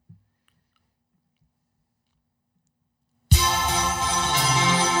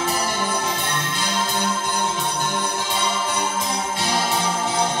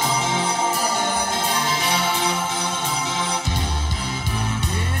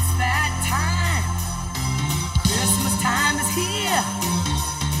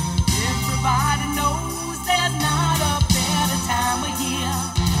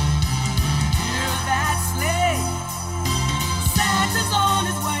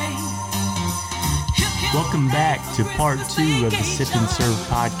Welcome back to part 2 of the Sip and Serve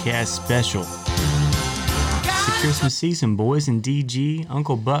podcast special. It's the Christmas season, boys, and DG,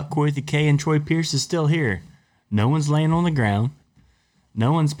 Uncle Buck, Corey the K, and Troy Pierce is still here. No one's laying on the ground.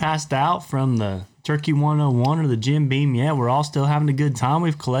 No one's passed out from the Turkey 101 or the Jim Beam yet. We're all still having a good time.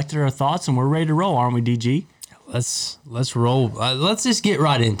 We've collected our thoughts, and we're ready to roll, aren't we, DG? Let's roll. Let's just get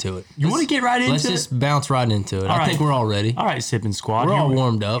right into it. You want to get right into it? Let's just bounce right into it. I think we're all ready. All right, Sipping Squad. We're all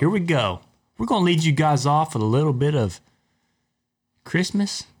warmed up. Here we go. We're going to lead you guys off with a little bit of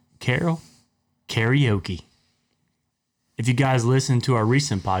Christmas Carol karaoke. If you guys listened to our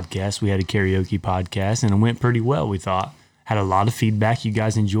recent podcast, we had a karaoke podcast, and it went pretty well, we thought. Had a lot of feedback. You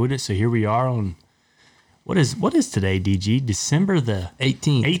guys enjoyed it, so here we are on... What is today, DG? December the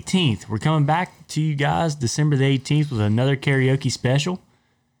 18th. 18th. We're coming back to you guys December the 18th with another karaoke special.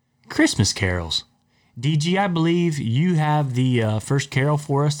 Christmas carols. DG, I believe you have the first carol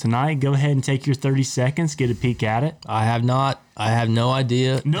for us tonight. Go ahead and take your 30 seconds. Get a peek at it. I have not. I have no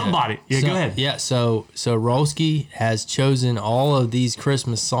idea. Nobody. Yeah, go ahead. Yeah, so Rolski has chosen all of these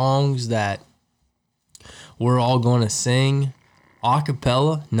Christmas songs that we're all going to sing a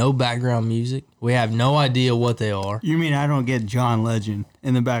cappella, no background music. We have no idea what they are. You mean I don't get John Legend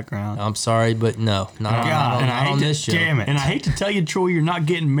in the background? I'm sorry, but no. Not on this show. Damn it. And I hate to tell you, Troy, you're not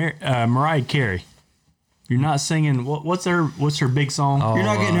getting Mariah Carey. You're not singing. What's her big song? You're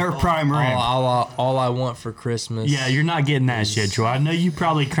not getting her prime rib. All I want for Christmas. Yeah, you're not getting that shit, Troy. I know you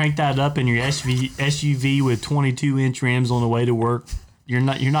probably cranked that up in your SUV with 22-inch rims on the way to work. You're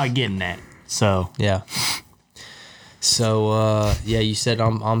not getting that. So yeah. So you said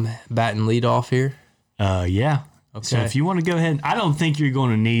I'm batting lead off here. Yeah. Okay. So if you want to go ahead, I don't think you're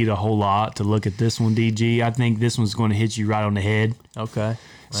going to need a whole lot to look at this one, DG. I think this one's going to hit you right on the head. Okay.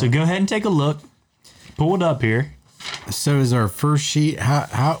 So go ahead and take a look. Pull it up here. So is our first sheet?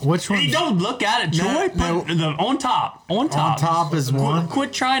 How? Which one? Hey, don't look at it, Troy. No. Put the on top. On top. On top is one.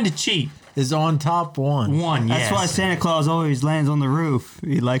 Quit trying to cheat. Is on top one. One. Yes. That's why Santa Claus always lands on the roof.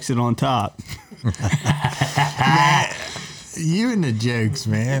 He likes it on top. Man, you and the jokes,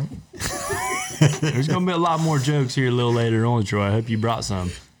 man. There's going to be a lot more jokes here a little later on, Troy. I hope you brought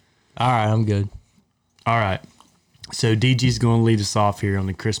some. All right, I'm good. All right. So DG's going to lead us off here on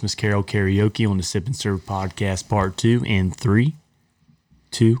the Christmas Carol karaoke on the Sip and Serve podcast part 2 in 3,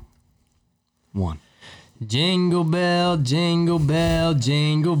 2, 1. Jingle bell, jingle bell,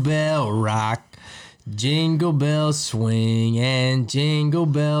 jingle bell rock. Jingle bells swing and jingle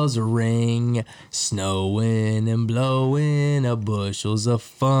bells ring. Snowing and blowing a bushels of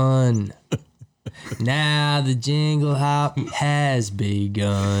fun. Now the jingle hop has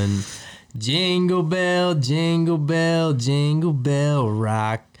begun. Jingle bell, jingle bell, jingle bell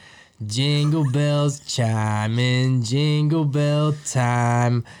rock. Jingle bells chiming, jingle bell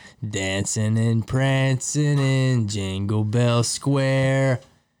time. Dancing and prancing in Jingle Bell Square.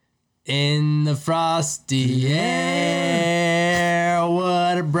 In the frosty air,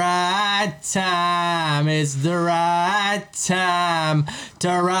 what a bright time. It's the right time to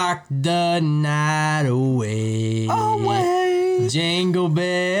rock the night away. Jingle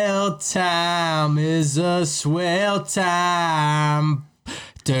bell time is a swell time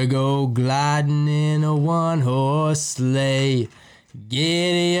to go gliding in a one-horse sleigh.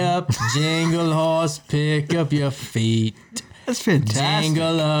 Giddy up, jingle horse, pick up your feet. That's fantastic.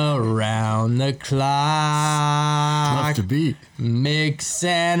 Jingle around the clock. Tough to beat. Mix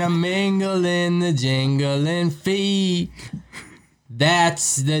and a mingle in the jingling feet.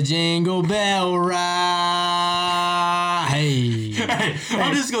 That's the Jingle Bell ride. Hey,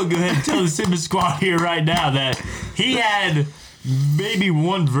 I'm just going to go ahead and tell the Simba Squad here right now that he had maybe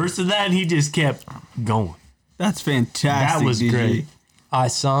one verse of that and he just kept going. That's fantastic. That was DG. great. I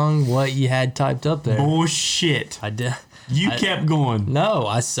sung what you had typed up there. Bullshit. I did. You kept going. No,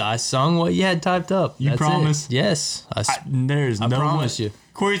 I sung what you had typed up. You That's promise? it. Yes. There's no promise way. you.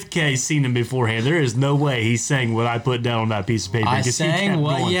 Corey K's seen him beforehand. There is no way he sang what I put down on that piece of paper. I 'cause he sang kept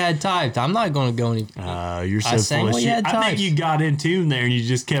what going. you had typed. I'm not going to go any. You're so I sang full of what you shit. had I think typed. you got in tune there and you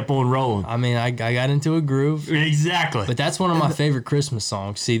just kept on rolling. I mean, I got into a groove. Exactly. But that's one of my favorite Christmas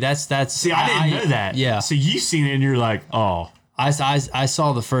songs. See, that's. See, I didn't know that. Yeah. So you seen it and you're like, oh. I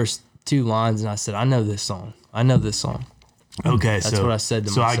saw the first two lines and I said, I know this song. Okay, That's what I said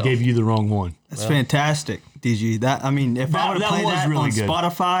to so myself. I gave you the wrong one. That's fantastic, DG. If I would have that played was that really on good.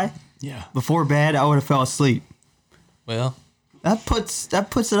 Spotify Yeah. before bed, I would have fell asleep. Well, That puts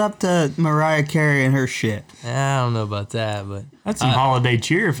it up to Mariah Carey and her shit. I don't know about that, but That's some holiday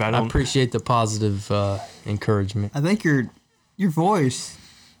cheer if I I don't. appreciate the positive encouragement. I think your voice,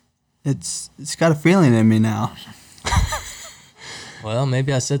 it's got a feeling in me now. Well,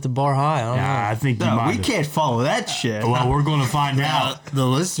 maybe I set the bar high. I don't know. I think you No, might we have. can't follow that shit. Well, we're going to find out. The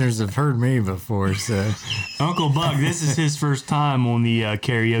listeners have heard me before, so Uncle Buck, this is his first time on the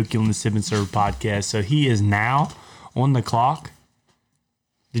karaoke on the Sip and Serve podcast, so he is now on the clock.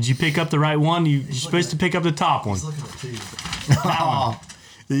 Did you pick up the right one? You're supposed to pick up the top one. oh,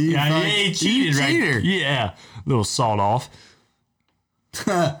 Yeah, he cheated, right? cheater. Yeah, little sawed off.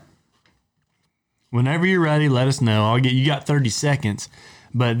 Whenever you're ready, let us know. You got 30 seconds.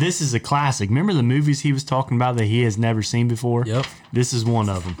 But this is a classic. Remember the movies he was talking about that he has never seen before? Yep. This is one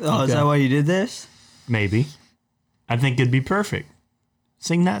of them. Oh, is that why you did this? Maybe. I think it'd be perfect.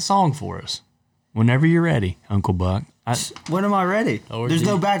 Sing that song for us. Whenever you're ready, Uncle Buck. When am I ready? Oh, There's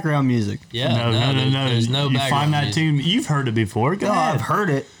no background music. Yeah, No. There's no You background find that music. tune. You've heard it before. Go No, ahead. I've heard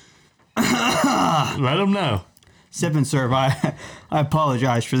it. Let them know. Sip and serve. I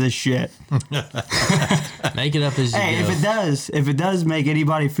apologize for this shit. Make it up as you Hey, go. if it does make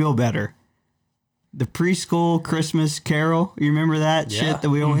anybody feel better, the preschool Christmas Carol. You remember that Yeah. shit that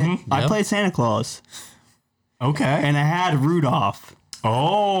we always? I Yep. played Santa Claus, Okay. and I had Rudolph.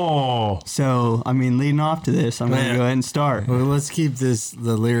 Oh. So I mean, leading off to this, I'm gonna Man. go ahead and start. well, let's keep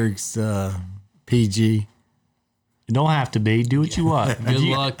the lyrics PG. You don't have to be. Do what you want. Good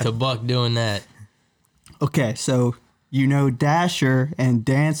luck to Buck doing that. Okay, so you know Dasher and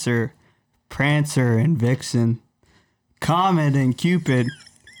Dancer, Prancer and Vixen, Comet and Cupid,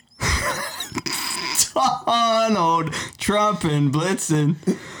 Donald, Trump and Blitzen.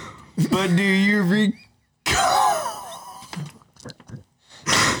 But do you recall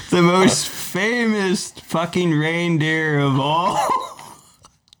the most famous fucking reindeer of all?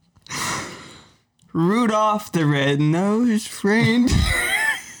 Rudolph the Red-Nosed Reindeer.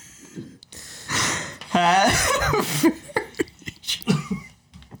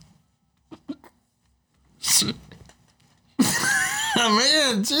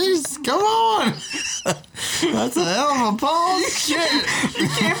 Man, jeez, come on. That's a hell of a pause. Shit. You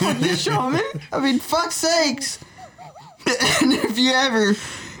can't put this on me. I mean, fuck's sakes. And if you ever,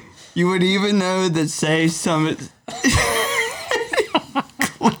 you would even know that say some.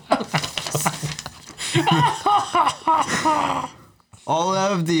 All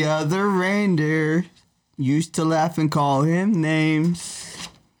of the other reindeer used to laugh and call him names.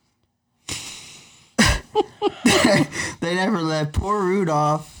 They never let poor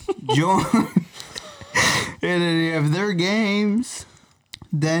Rudolph join in any of their games.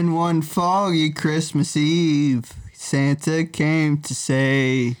 Then one foggy Christmas Eve, Santa came to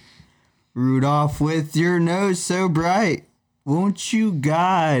say, Rudolph, with your nose so bright, won't you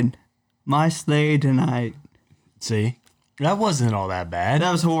guide my sleigh tonight? See? That wasn't all that bad.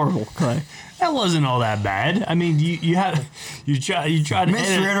 That was horrible, Clay. That wasn't all that bad. I mean, you tried to Miss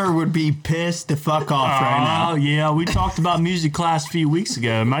edit- Ritter would be pissed to fuck off right now. Oh, yeah. We talked about music class a few weeks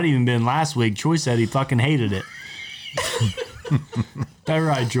ago. It might have even been last week. Troy said he fucking hated it. That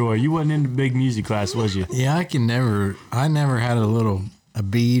right, Troy? You wasn't into big music class, was you? Yeah, I never had a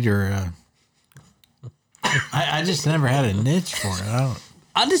beat or I just never had a niche for it.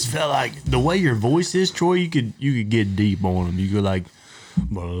 I just felt like the way your voice is, Troy, you could get deep on them. You could like,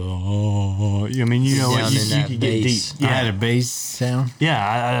 I mean, you know, Down you in that could get deep. bass. I had Yeah, a bass sound.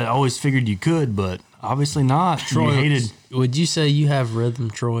 yeah. I always figured you could, but obviously not. Troy Troy, hated. would you say you have rhythm,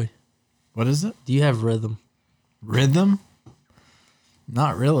 Troy? What is it? Do you have rhythm? Rhythm?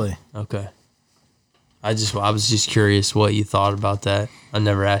 Not really. Okay. I was just curious what you thought about that. I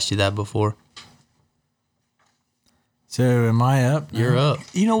never asked you that before. So am I up? You're up.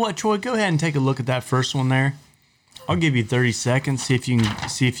 You know what, Troy? Go ahead and take a look at that first one there. I'll give you 30 seconds. See if you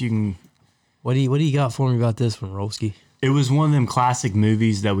can. What do you got for me about this one, Rolski? It was one of them classic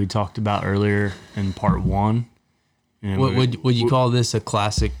movies that we talked about earlier in part one. And Would you call this a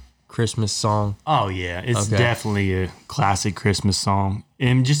classic Christmas song? Oh yeah, it's Okay. definitely a classic Christmas song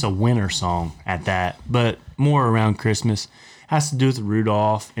and just a winter song at that. But more around Christmas has to do with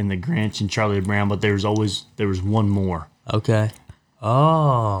Rudolph and the Grinch and Charlie Brown. But there was one more. Okay.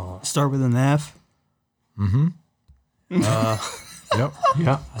 Oh, Start with an F. Yep.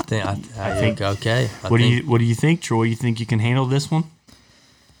 Yeah. I think okay. What do you think, Troy? You think you can handle this one?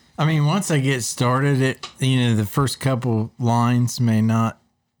 I mean, once I get started, the first couple lines may not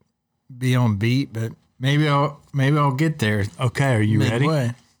be on beat, but maybe I'll get there. Okay, are you ready?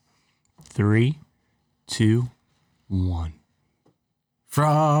 Midway. 3, 2, 1.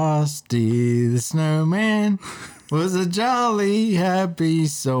 Frosty the Snowman was a jolly, happy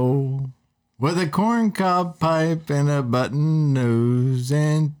soul with a corncob pipe and a button nose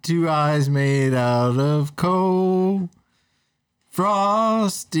and 2 eyes made out of coal.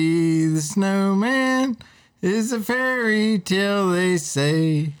 Frosty the Snowman is a fairy tale, they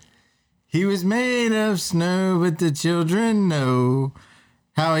say. He was made of snow, but the children know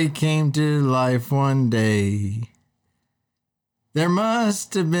how he came to life one day. There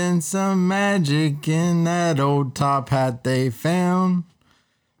must have been some magic in that old top hat they found.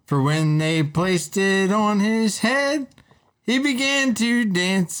 For when they placed it on his head, he began to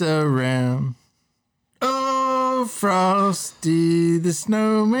dance around. Oh, Frosty the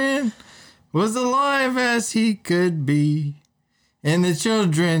Snowman was alive as he could be. And the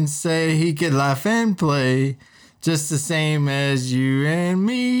children say he could laugh and play just the same as you and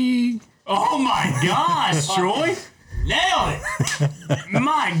me. Oh my gosh, Troy! Nailed it!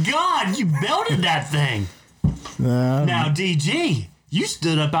 My God, you belted that thing. Now, DG, you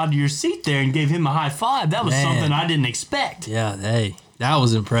stood up out of your seat there and gave him a high five. That was Man. something I didn't expect. Yeah, hey, that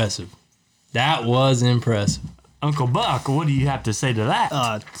was impressive. That was impressive. Uncle Buck, what do you have to say to that?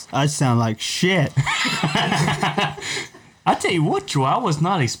 I sound like shit. I tell you what, Troy, I was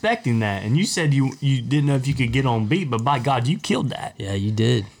not expecting that. And you said you didn't know if you could get on beat, but by God, you killed that. Yeah, you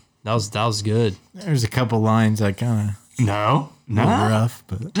did. That was good. There's a couple lines I kind No, of rough,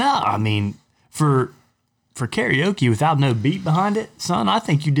 but No, I mean, for karaoke without no beat behind it, son, I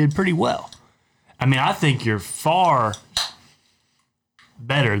think you did pretty well. I mean, I think you're far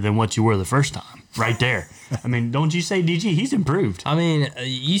better than what you were the first time, right there. I mean, don't you say, DG? He's improved. I mean,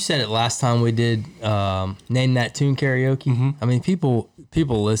 you said it last time we did Name That Tune karaoke. Mm-hmm. I mean, people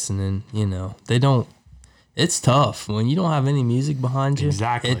listening, they don't. It's tough when you don't have any music behind you.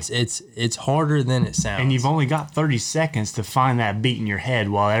 Exactly. It's harder than it sounds. And you've only got 30 seconds to find that beat in your head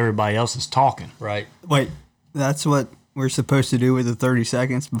while everybody else is talking. right. Wait, that's what we're supposed to do with the 30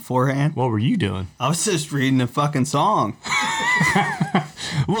 seconds beforehand? What were you doing? I was just reading the fucking song.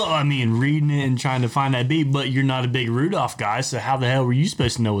 Well, I mean, reading it and trying to find that beat, but you're not a big Rudolph guy, so how the hell were you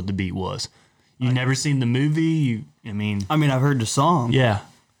supposed to know what the beat was? You never seen the movie? I mean, I've heard the song, yeah.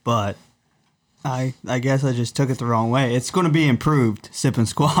 but I guess I just took it the wrong way. It's going to be improved, Sippin'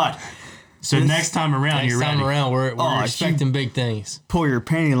 Squad. So next time around, Next you're time ready. around, we're Oh, expecting big things. Pull your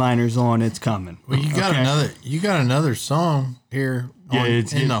panty liners on, it's coming. well, you got another song here Yeah, on,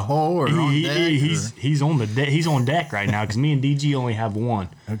 it's in the hole or on deck. He's on the he's on deck right now because me and DG only have one.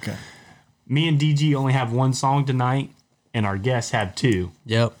 Okay. Me and DG only have one song tonight, and our guests have two.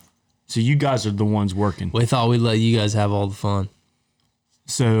 Yep. So you guys are the ones working. We thought we'd let you guys have all the fun.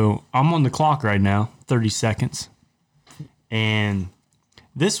 So I'm on the clock right now, 30 seconds, and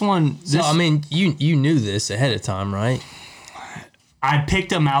this one. So I mean, you knew this ahead of time, right? I picked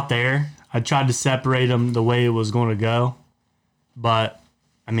them out there. I tried to separate them the way it was going to go, but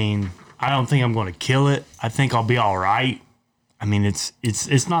I mean, I don't think I'm going to kill it. I think I'll be all right. I mean,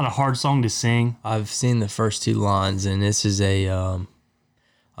 it's not a hard song to sing. I've seen the first two lines, and this is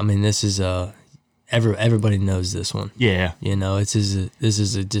everybody knows this one. Yeah. This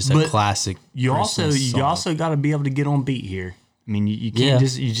is just a But classic. You Christmas song. also got to be able to get on beat here. I mean, you can't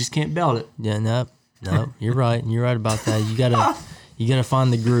you just can't belt it. Yeah, no, you're right. You're right about that. You gotta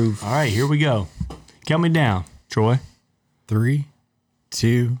find the groove. All right, here we go. Count me down, Troy. 3,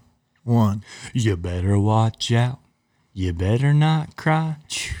 2, 1. You better watch out. You better not cry.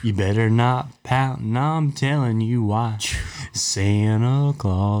 You better not pout. And I'm telling you why. Santa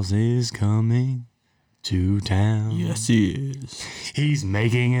Claus is coming to town. Yes, he is. He's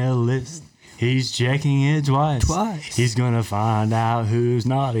making a list. He's checking it twice. He's gonna find out who's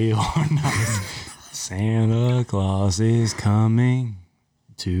naughty or nice. Santa Claus is coming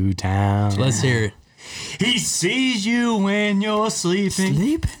to town. Let's hear it. He sees you when you're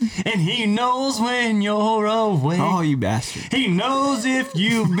sleeping, and he knows when you're awake. Oh, you bastard. He knows if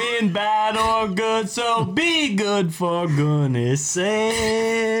you've been bad or good, so be good for goodness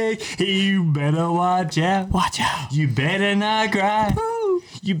sake. You better watch out. Watch out. You better not cry.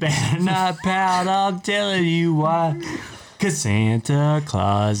 You better not pout. I'm telling you why. 'Cause Santa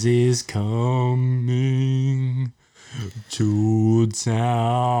Claus is coming to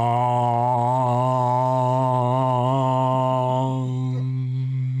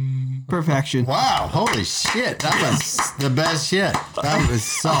town. Perfection. Wow, holy shit. That was the best shit. That was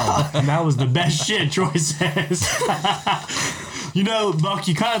solid. That was the best shit, Troy says. You know, Buck,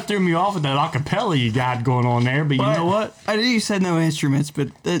 you kind of threw me off with that acapella you got going on there, but you know what? I knew you said no instruments, but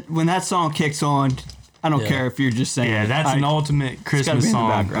when that song kicks on, I don't care if you're just saying Yeah, it. that's an ultimate gotta Christmas be in the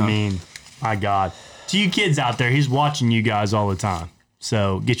song. I background. mean, my God. To you kids out there, he's watching you guys all the time.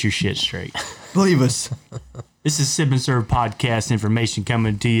 So get your shit straight. Believe us. This is Sip and Serve podcast information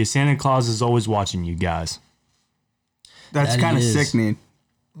coming to you. Santa Claus is always watching you guys. That's That kind of is. sickening.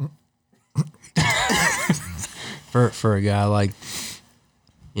 For a guy like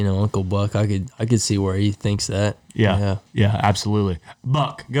Uncle Buck, I could see where he thinks that. Yeah, absolutely.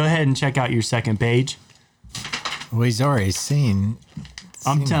 Buck, go ahead and check out your second page. Well, he's already seen.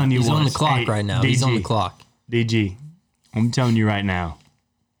 I'm telling you He's what. on the clock right now. He's on the clock. DG, I'm telling you right now.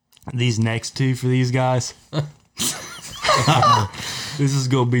 These next two for these guys, this is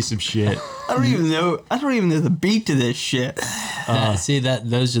gonna be some shit. I don't even know the beat to this shit.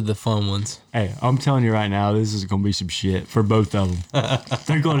 Those are the fun ones. Hey, I'm telling you right now, this is gonna be some shit for both of them.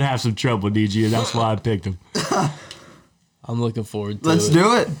 They're gonna have some trouble, DG, and that's why I picked them. I'm looking forward to Let's it.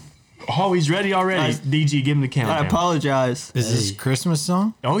 do it. Oh, he's ready already. DG, give him the countdown. I apologize. Is this a Christmas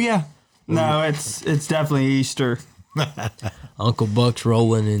song? Oh yeah. No, it's definitely Easter. Uncle Buck's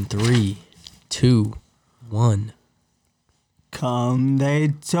rolling in 3, 2, 1. Come, they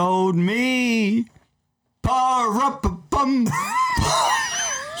told me. Bum.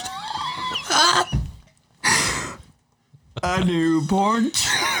 A newborn.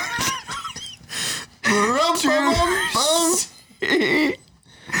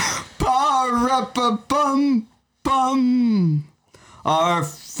 Bum. Our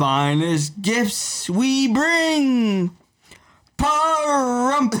finest gifts we bring.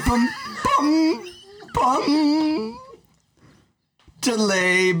 Bum. To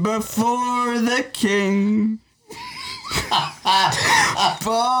lay before the king.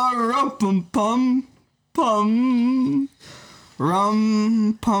 Pum.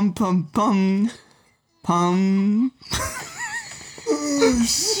 Rum pum. Oh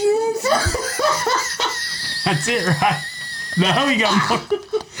shit. That's it, right? No, you got more.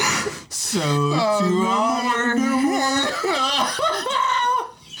 So to honor.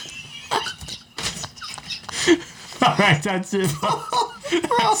 All right, that's it.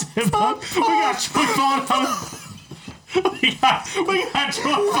 That's it, Buck. We got Troy falling on. We got Troy falling.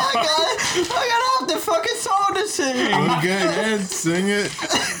 I got off the fucking song to sing. Okay, Ed, sing it.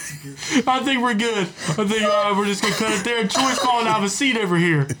 I think we're good. I think we're just gonna cut it there. Troy's falling out of a seat over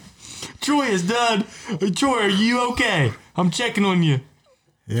here. Troy is done. Troy, are you okay? I'm checking on you.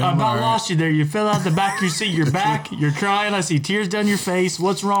 Yeah, I about all right. lost you there. You fell out the back of your seat. You're back. You're crying. I see tears down your face.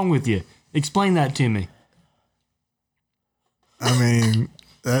 What's wrong with you? Explain that to me. I mean,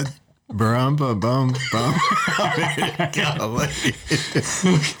 that bum. Golly. I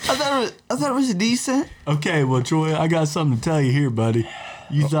thought it was decent. Okay, well, Troy, I got something to tell you here, buddy.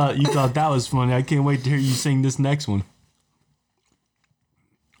 You thought that was funny. I can't wait to hear you sing this next one.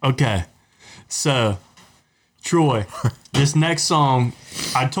 Okay, so Troy, this next song,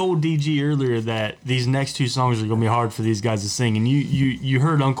 I told DG earlier that these next two songs are gonna be hard for these guys to sing, and you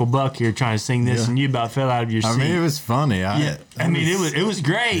heard Uncle Buck here trying to sing this, Yeah. and you about fell out of your seat. I mean, it was funny. It was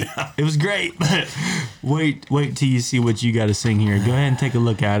great. It was great, but wait till you see what you got to sing here. Go ahead and take a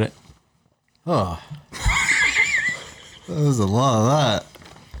look at it. Oh. That was a lot of that.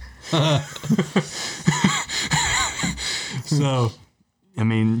 So, I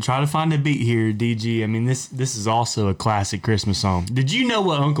mean, try to find a beat here, DG. I mean, this is also a classic Christmas song. Did you know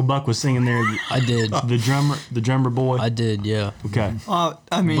what Uncle Buck was singing there? I did. The drummer boy. I did, yeah. Okay.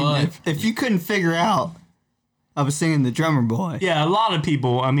 I mean, But- if you couldn't figure out, I was singing the drummer boy. Yeah, a lot of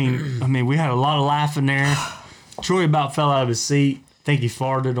people. I mean, we had a lot of laughing there. Troy about fell out of his seat. Think he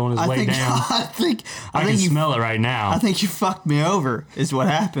farted on his way down. I think I can you smell it right now. I think you fucked me over. Is what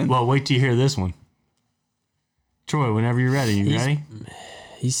happened. Well, wait till you hear this one. Troy, whenever you're ready. You ready?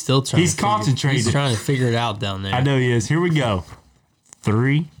 He's still trying. He's concentrated. He's trying to figure it out down there. I know he is. Here we go.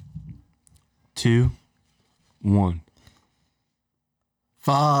 3, 2, 1.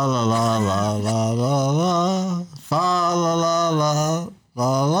 Fa la la la la la la. Fa la la la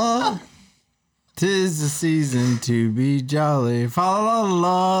la la. 'Tis the season to be jolly. Fa la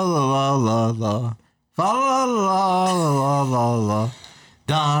la la la la la. Fa la la la la la.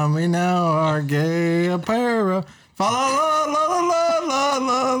 Don we now our gay apparel. Fa la la la la la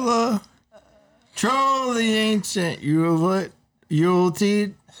la la. Troll the ancient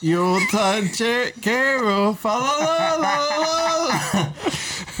Yuletide carol. Fa la la la la.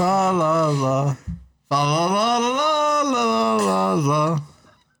 Fa la la. Fa la la la la la la.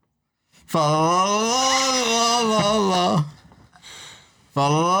 Fa la la la la. Fa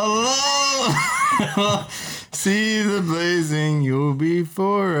la la. See the blazing you'll be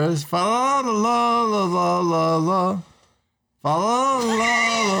for us. Fa la la la la la la. Fa la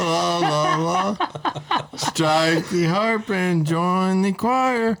la la la la. Strike the harp and join the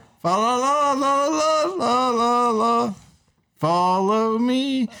choir. Fa la la la la la la la. Follow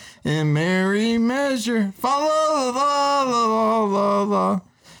me in merry measure. Fa la la la la la la.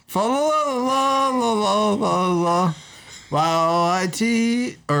 Fa la la la la la la. While I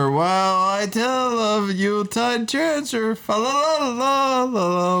tell of Yuletide transfer. Fa la la la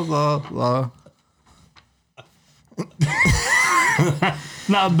la la la.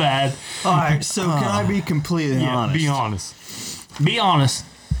 Not bad. All right, so can I be completely Yeah, honest? be honest. Be honest.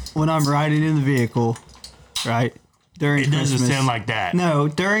 When I'm riding in the vehicle, right, during It doesn't Christmas. sound like that. No,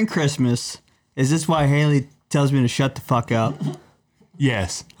 during Christmas. Is this why Haley tells me to shut the fuck up?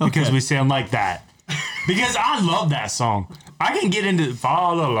 Yes, because Okay. we sound like that. Because I love that song. I can get into fa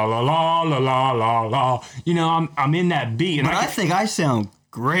la la la la la la la la. You know, I'm in that beat, and But I think I sound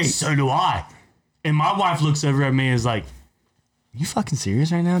great. so do I. And my wife looks over at me and is like, "You fucking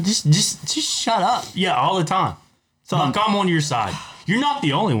serious right now? Just shut up." Yeah, all the time. So I'm on your side. You're not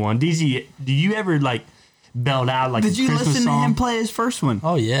the only one. DZ, do you ever like belt out like Did a you Christmas listen song? to him play his first one?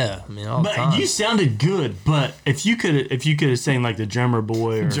 Oh yeah, I mean all the But time. you sounded good. But if you could have sang like the Drummer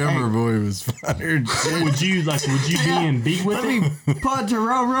Boy, or Drummer Boy was fired. would you be in beat with Let it? me put the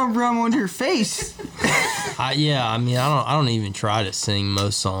rum on your face. I mean, I don't even try to sing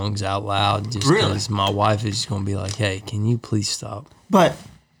most songs out loud just Really? because my wife is just gonna be like, "Hey, can you please stop?" But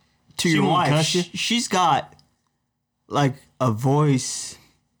to She your won't wife, cuss you? she's got like a voice.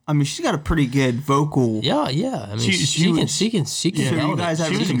 I mean, she's got a pretty good vocal. Yeah. I mean, She she can was- she can So nail you it. guys She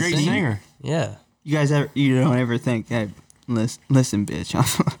ever was a even great sing? singer. Yeah. You guys ever? You don't ever think, hey, listen, bitch,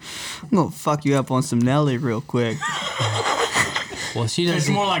 I'm gonna fuck you up on some Nelly real quick. Well, she It's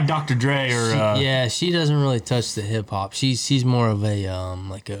doesn't. more like Dr. Dre or Yeah, she doesn't really touch the hip hop. She's more of a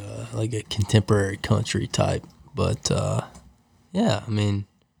like a contemporary country type. But yeah, I mean,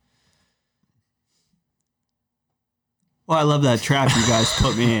 Well, I love that trap you guys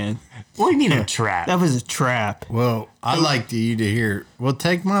put me in. what do you mean a trap? That was a trap. Well, I'd like you to hear. Well,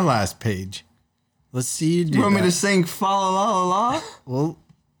 take my last page. Let's see you do You want me that. to sing fa la la la? Well,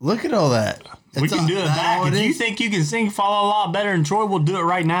 look at all that. We It's can all- do it that back. all If it you is? think you can sing Fa La La better than Troy, we'll do it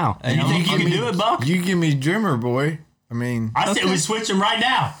right now. Hey, You think I you can mean, do it, Buck? You give me Drummer Boy. I mean, I said we switch them right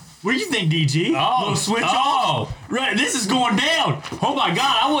now. What do you think, DG? Little switch off? Right, this is going down. Oh my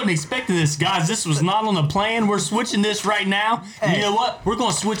God, I wasn't expecting this, guys. This was not on the plan. We're switching this right now. And you know what? We're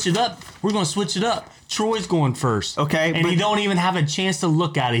going to switch it up. We're going to switch it up. Troy's going first. Okay, And but- he don't even have a chance to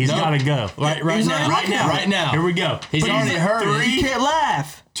look at it. He's got to go. right He's now, already right looking now, at it. right now. Here we go. He's already heard it. You 3, can't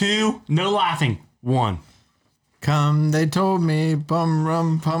laugh. 2, no laughing. 1. come, they told me, bum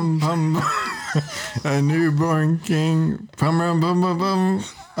rum pum pum, a newborn king, pum rum pum pum pum.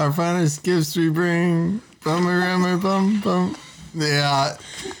 Our finest gifts we bring, bum rum bum bum. Yeah.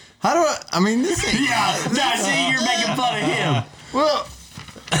 How do I mean, this ain't. Yeah, see, you're making fun of him. Well,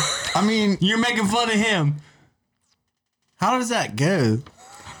 I mean, You're making fun of him. how does that go?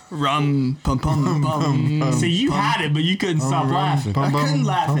 Rum pum pum pum. See, you had it, but you couldn't stop laughing. I couldn't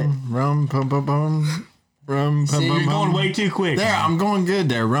laugh it. Rum pum pum pum. Rum pum See, pum You're pum. going way too quick. There, I'm going good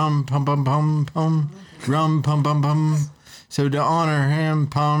there. Rum pum pum pum pum. Rum pum pum pum. So to honor him,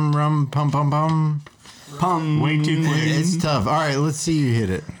 pum rum pum pum pum. Pum. Way too quick. It's tough. All right, let's see you hit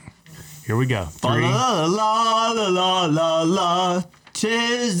it. Here we go. La 3. la la la la la la.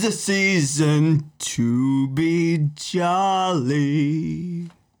 'Tis the season to be jolly.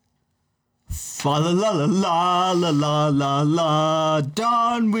 Fa la la la la la la la la.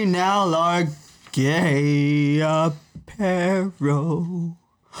 Don we now our gay apparel.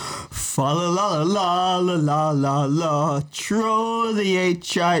 Fa la la la la la la la. Troll the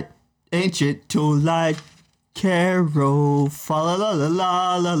ancient to light Carol, fa la la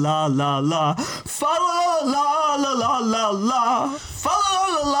la la la la la la, fa la la la la la la, fa la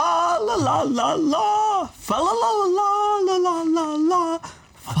la la la la la, fa la la la la la la la,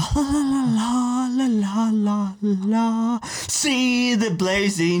 fa la la la la la la. See the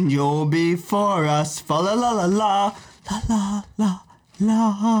blazing yule before us, fa la la la la la la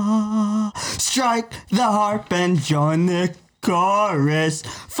la. Strike the harp and join the chorus.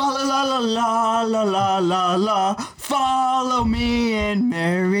 Fa la la la la la la la la. Follow me in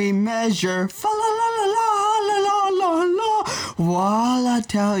merry measure. Fa la la la la la la la la. While I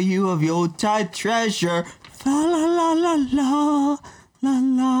tell you of Yuletide treasure. Fa la la la la la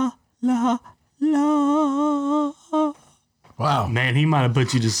la la la. Wow. Man, he might have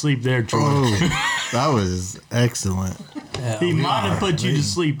put you to sleep there, Troy. Oh, that was excellent. He might have put you to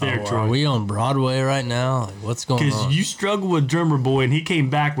sleep there, Are Troy. we on Broadway right now? Like, what's going Because on? you struggled with Drummer Boy, and he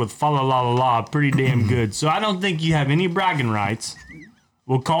came back with Fa La La La La pretty damn good. So I don't think you have any bragging rights.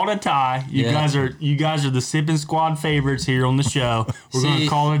 We'll call it a tie. You Yeah. guys are the Sipping Squad favorites here on the show. We're going See- to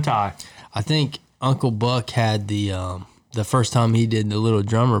call it a tie. I think Uncle Buck had the first time he did the Little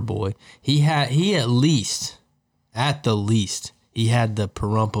Drummer Boy. He at the least he had the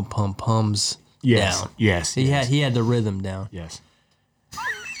Parumpum Pum Pums Yes. down. Yes. He had the rhythm down. Yes.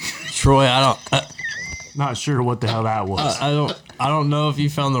 Troy, Not sure what the hell that was. I don't know if you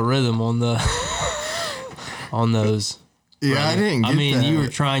found the rhythm on the on those. Yeah, I didn't get that. You were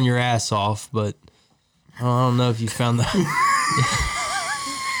trying your ass off, but I don't know if you found the.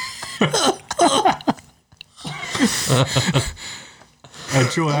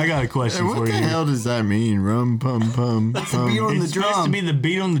 Troy, I got a question What for the you. hell does that mean? Rum pum pum Beat pum. on the It's supposed to drum. be the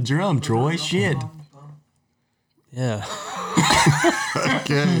beat on the drum, Troy. Shit. Yeah,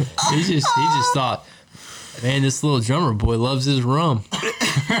 Okay. he just thought, man, this little drummer boy loves his rum.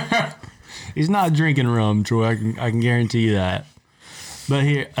 He's not drinking rum, Troy. I can guarantee you that. But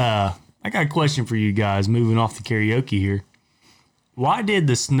here, I got a question for you guys. Moving off the karaoke here, why did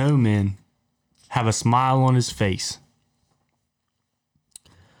the snowman have a smile on his face?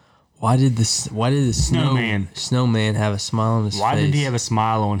 Why did the snowman have a smile on his face? Why did he have a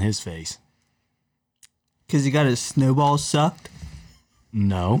smile on his face? Because he got his snowball sucked.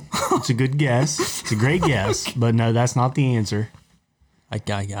 No, it's a good guess. It's a great guess, but no, that's not the answer. I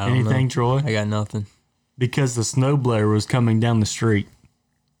don't Anything, know. Troy? I got nothing. Because the snowblower was coming down the street.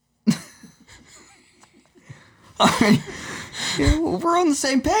 Yeah, well, we're on the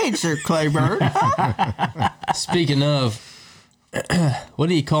same page, Sir Claybird. Speaking of, what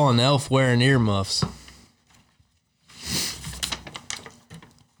do you call an elf wearing earmuffs?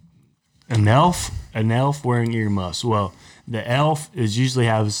 An elf wearing earmuffs. Well, the elf usually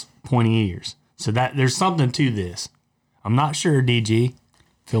has pointy ears, so that there's something to this. I'm not sure, DG.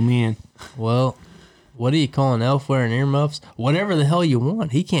 Fill me in. Well, what do you call an elf wearing earmuffs? Whatever the hell you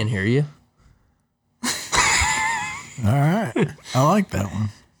want. He can't hear you. All right. I like that one.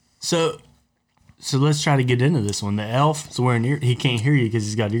 So let's try to get into this one. The elf is wearing he can't hear you because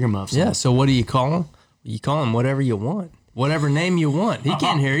he's got earmuffs. Yeah, on. so what do you call him? You call him whatever you want. Whatever name you want. He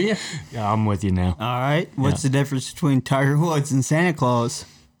can't hear you. Yeah, I'm with you now. All right. What's the difference between Tiger Woods and Santa Claus?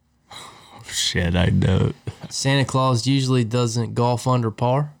 Shit, I know. Santa Claus usually doesn't golf under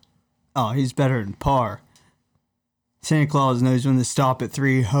par. Oh, he's better than par. Santa Claus knows when to stop at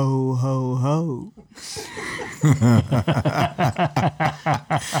 3. Ho, ho, ho.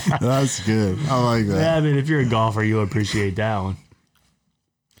 That's good. I like that. Yeah, I mean, if you're a golfer, you'll appreciate that one.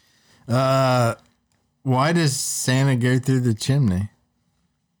 Why does Santa go through the chimney?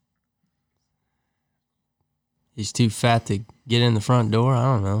 He's too fat to get in the front door. I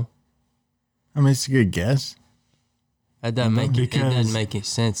don't know. I mean, it's a good guess. That doesn't make it Because- doesn't make it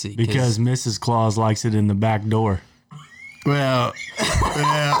sense. Because Mrs. Claus likes it in the back door. Well,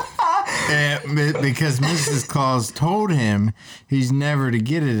 because Mrs. Claus told him he's never to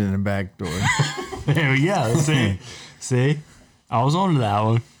get it in the back door. There we go. See? I was on to that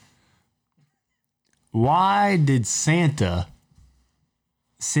one. Why did Santa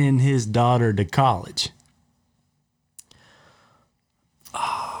send his daughter to college?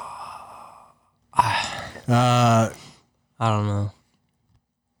 I don't know.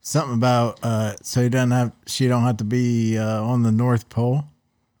 Something about so she don't have to be on the North Pole.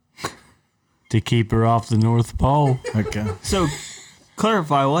 To keep her off the North Pole. Okay. So,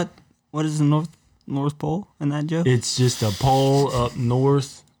 clarify, what is the North Pole in that joke? It's just a pole up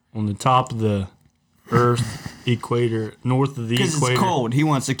north on the top of the Earth equator, north of the Because equator. it's cold. He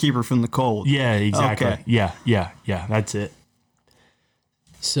wants to keep her from the cold. Yeah, exactly. Okay. Yeah, that's it.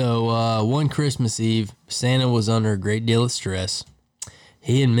 So one Christmas Eve, Santa was under a great deal of stress.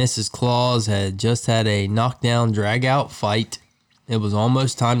 He and Mrs. Claus had just had a knockdown, drag-out fight. It was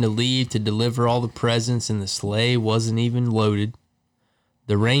almost time to leave to deliver all the presents, and the sleigh wasn't even loaded.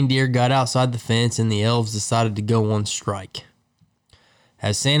 The reindeer got outside the fence, and the elves decided to go on strike.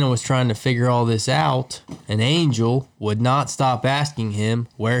 As Santa was trying to figure all this out, an angel would not stop asking him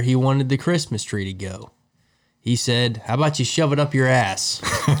where he wanted the Christmas tree to go. He said, "How about you shove it up your ass?"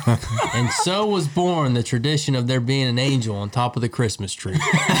 And so was born the tradition of there being an angel on top of the Christmas tree.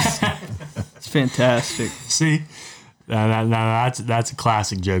 It's fantastic. See? That's a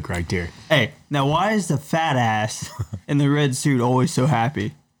classic joke right there. Hey, now why is the fat ass in the red suit always so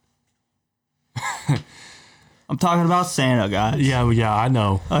happy? I'm talking about Santa, guys. Yeah, I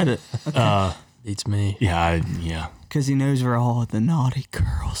know. Beats me. Yeah. Because he knows where all the naughty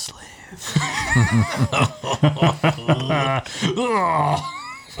girls live.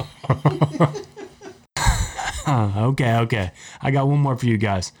 Okay. I got one more for you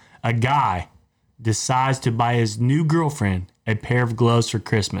guys. A guy decides to buy his new girlfriend a pair of gloves for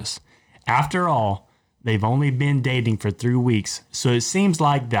Christmas. After all, they've only been dating for 3 weeks, so it seems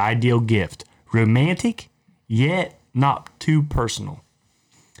like the ideal gift. Romantic, yet not too personal.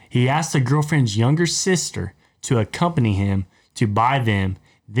 He asked the girlfriend's younger sister to accompany him to buy them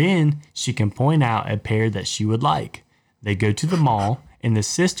Then she can point out a pair that she would like. They go to the mall, and the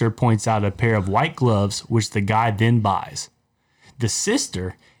sister points out a pair of white gloves, which the guy then buys. The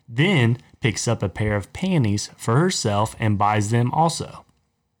sister then picks up a pair of panties for herself and buys them also.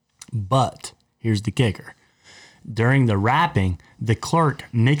 But here's the kicker. During the wrapping, the clerk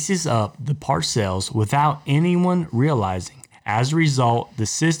mixes up the parcels without anyone realizing. As a result, the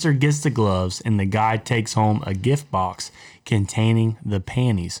sister gets the gloves and the guy takes home a gift box containing the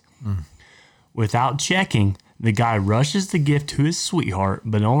panties. Without checking, the guy rushes the gift to his sweetheart,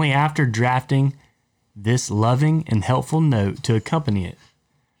 but only after drafting this loving and helpful note to accompany it.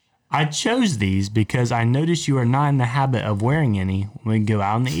 I chose these because I noticed you are not in the habit of wearing any when we go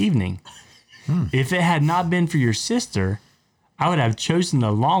out in the evening. If it had not been for your sister, I would have chosen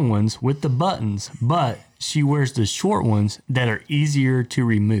the long ones with the buttons, but she wears the short ones that are easier to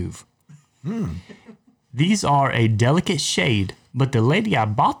remove. These are a delicate shade, but the lady I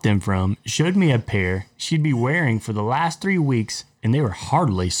bought them from showed me a pair she'd be wearing for the last 3 weeks, and they were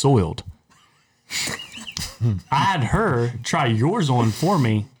hardly soiled. I had her try yours on for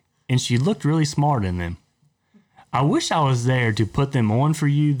me, and she looked really smart in them. I wish I was there to put them on for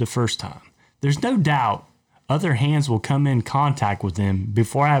you the first time. There's no doubt other hands will come in contact with them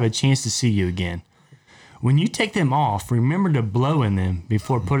before I have a chance to see you again. When you take them off, remember to blow in them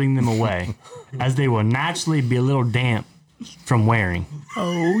before putting them away, as they will naturally be a little damp from wearing.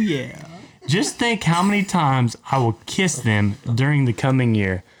 Oh, yeah. Just think how many times I will kiss them during the coming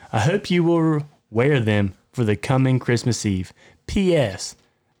year. I hope you will wear them for the coming Christmas Eve. P.S.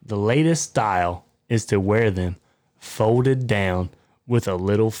 The latest style is to wear them folded down with a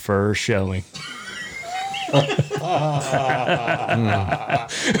little fur showing.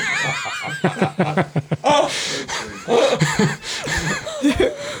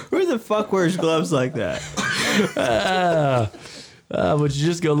 Who the fuck wears gloves like that? Would you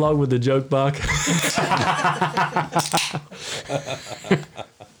just go along with the joke, Buck?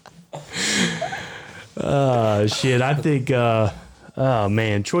 Shit. I think, oh,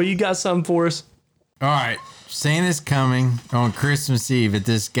 man. Troy, you got something for us? All right. Santa's coming on Christmas Eve at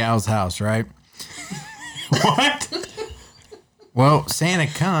this gal's house, right? What? Well, Santa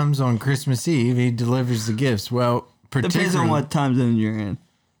comes on Christmas Eve. He delivers the gifts. Well, Depends on particularly... what time zone you're in.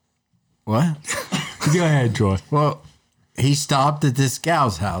 What? Go ahead, Troy. Well, he stopped at this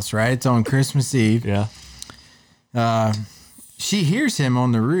gal's house, right? It's on Christmas Eve. Yeah. She hears him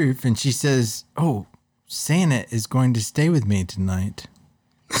on the roof, and she says, "Oh, Santa is going to stay with me tonight."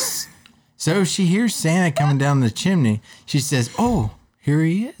 So she hears Santa coming down the chimney. She says, "Oh, here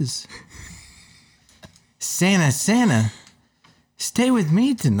he is. Santa, Santa, stay with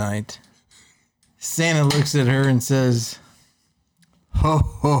me tonight." Santa looks at her and says, "Ho,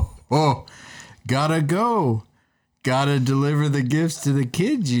 ho, ho, gotta go. Gotta deliver the gifts to the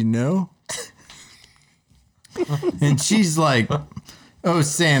kids, you know." And she's like, "Oh,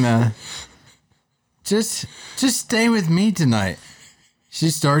 Santa, just stay with me tonight." She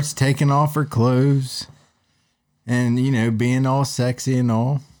starts taking off her clothes and, you know, being all sexy and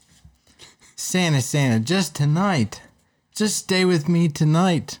all. "Santa, Santa, just tonight. Just stay with me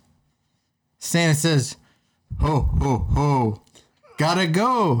tonight." Santa says, "Ho, ho, ho. Gotta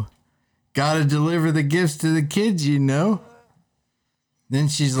go. Gotta deliver the gifts to the kids, you know." Then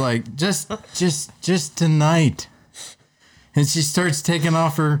she's like, just tonight. And she starts taking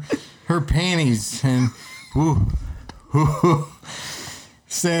off her panties and whoo, whoo.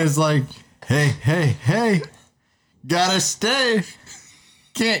 Santa's like, hey, gotta stay.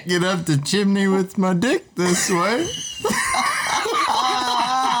 Can't get up the chimney with my dick this way.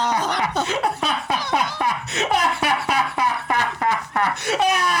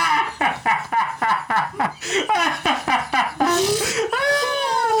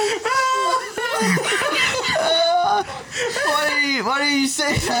 Why did you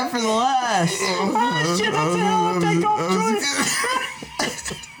say that for the last? Shit, I'll take off,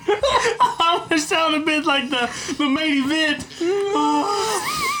 I wish that would have been like the main event.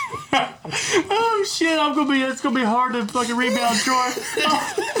 Oh shit, it's gonna be hard to fucking rebound, Troy.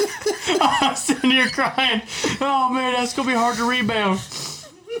 I'm sitting here crying. Oh man, that's gonna be hard to rebound.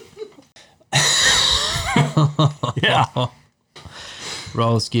 Yeah.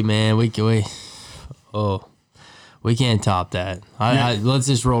 Rolski, man, we can't top that. Let's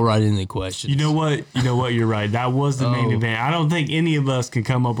just roll right into the questions. You know what? You're right. That was the main event. I don't think any of us can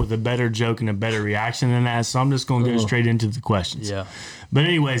come up with a better joke and a better reaction than that, so I'm just going to go straight into the questions. Yeah. But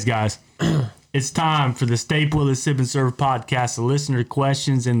anyways, guys, it's time for the staple of the Sip and Serve podcast, the listener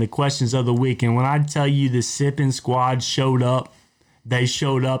questions and the questions of the week. And when I tell you the Sippin' Squad showed up, they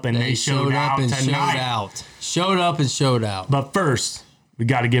showed up and they showed out tonight. Showed up and showed out. But first, we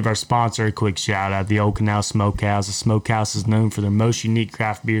got to give our sponsor a quick shout out, the Old Canal Smokehouse. The Smokehouse is known for their most unique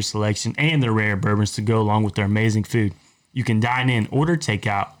craft beer selection and their rare bourbons to go along with their amazing food. You can dine in, order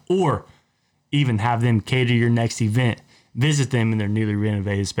takeout, or even have them cater your next event. Visit them in their newly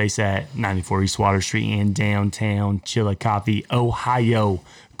renovated space at 94 East Water Street in downtown Chillicothe, Ohio.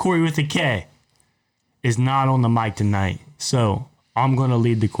 Corey with a K is not on the mic tonight, so I'm going to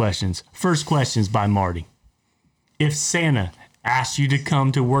lead the questions. First questions by Marty. If Santa asked you to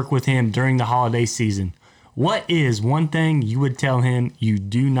come to work with him during the holiday season, what is one thing you would tell him you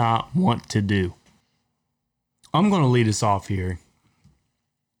do not want to do? I'm going to lead us off here.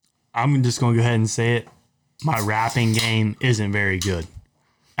 I'm just going to go ahead and say it. My wrapping game isn't very good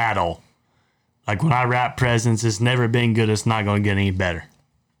at all. Like when I wrap presents, it's never been good. It's not going to get any better.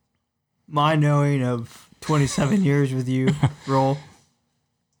 My knowing of 27 years with you, Roll,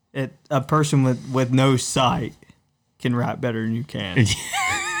 a person with no sight can rap better than you can.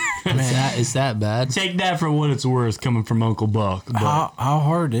 Is that bad? Take that for what it's worth coming from Uncle Buck. But How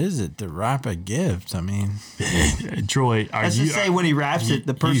hard is it to wrap a gift? I mean, Troy, are Let's you just say when he wraps it,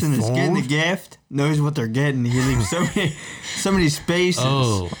 the person that's getting the gift knows what they're getting. He leaves so many spaces.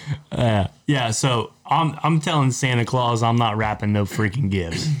 Oh, yeah, so I'm telling Santa Claus I'm not wrapping no freaking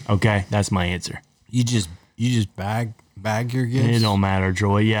gifts. Okay? That's my answer. you just bag your gifts. It don't matter,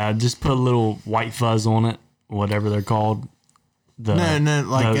 Troy. Yeah, just put a little white fuzz on it, whatever they're called. No,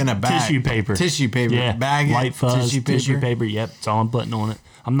 like in a bag. Tissue paper. Tissue paper. Yeah, Bag it. white fuzz, Tissue paper. Yep, that's all I'm putting on it.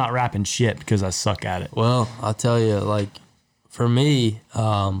 I'm not wrapping shit because I suck at it. well, I'll tell you, like, for me,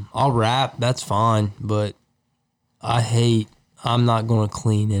 I'll wrap, that's fine, but I'm not going to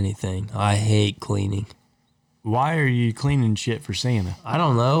clean anything. I hate cleaning. Why are you cleaning shit for Santa? I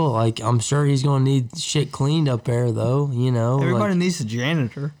don't know. Like, I'm sure he's going to need shit cleaned up there, though, you know. Everybody like, needs a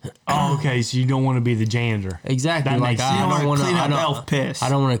janitor. Oh, okay, so you don't want to be the janitor. exactly. That Like, makes I sense. You don't don't want want to to clean up elf piss. I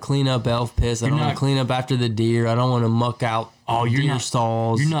don't want to clean up elf piss. I don't want not- to clean up after the deer. I don't want to muck out You're deer not-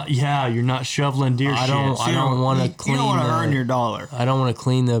 stalls. You're not shoveling deer I shit. don't want to clean. You don't want to the- earn your dollar. I don't want to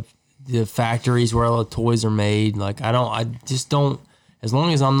clean the factories where all the toys are made. Like, I just don't. As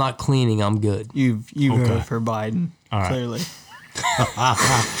long as I'm not cleaning, I'm good. You voted for Biden, right. clearly.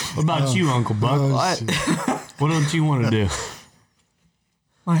 What about you, Uncle Buck? What don't you want to do?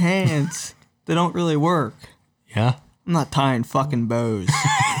 My hands, they don't really work. Yeah? I'm not tying fucking bows.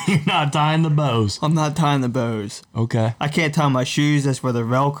 You're not tying the bows. I'm not tying the bows. Okay. I can't tie my shoes. That's where they're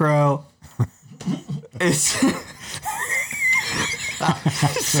Velcro. It's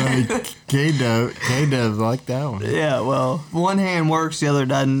K-Dub like that one. yeah. Well, one hand works, the other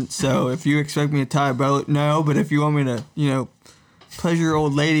doesn't. So if you expect me to tie a bow, no. But if you want me to, pleasure your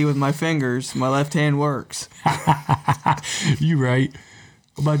old lady with my fingers, my left hand works. You right.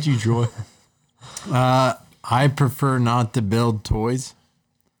 What about you, Troy? I prefer not to build toys.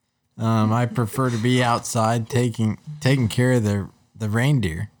 I prefer to be outside taking care of the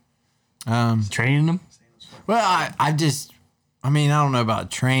reindeer. Training them? Well, I don't know about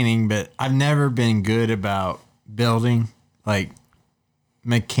training, but I've never been good about building, like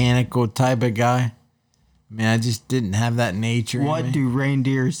mechanical type of guy. I mean, I just didn't have that nature. in What me. do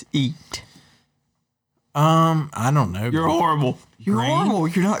reindeers eat? I don't know. You're horrible. You're Grain? horrible.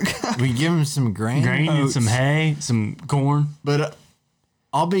 You're not. We give them some grain, Grain and some Oats. hay, some corn. but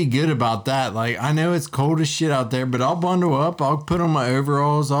I'll be good about that. Like, I know it's cold as shit out there, but I'll bundle up. I'll put on my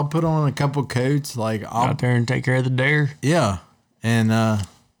overalls. I'll put on a couple coats. Like, Out there and take care of the deer. yeah. And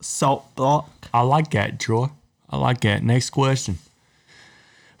Salt block. I like that, Troy. I like that. Next question.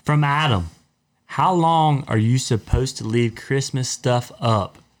 From Adam. How long are you supposed to leave Christmas stuff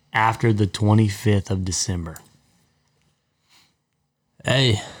up after the 25th of December?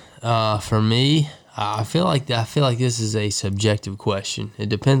 Hey, for me, I feel like this is a subjective question. It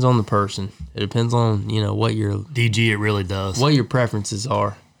depends on the person. It depends on what your DG, it really does. what your preferences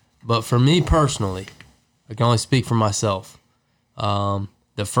are. But for me personally, I can only speak for myself.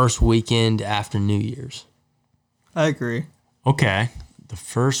 The first weekend after New Year's. I agree. Okay. The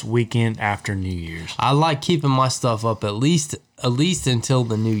first weekend after New Year's. I like keeping my stuff up at least until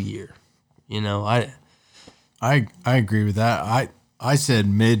the new year. I agree with that. I said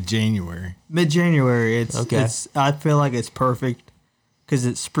mid-January. Mid-January. It's Okay. I feel like it's perfect because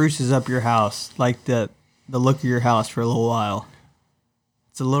it spruces up your house, like the look of your house for a little while.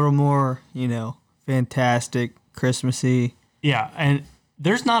 It's a little more, fantastic, Christmassy. Yeah, and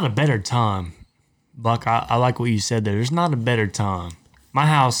there's not a better time. Buck, I like what you said there. There's not a better time. My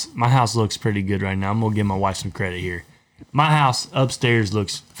house looks pretty good right now. I'm gonna give my wife some credit here. My house upstairs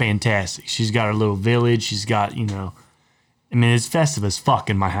looks fantastic. She's got her little village. She's got, I mean, it's festive as fuck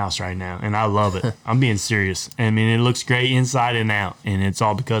in my house right now, and I love it. I'm being serious. I mean, it looks great inside and out, and it's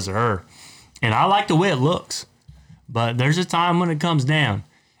all because of her. And I like the way it looks, but there's a time when it comes down,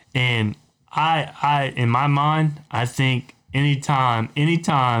 and I in my mind, I think anytime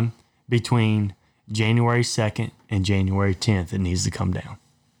between January 2nd and January 10th, it needs to come down.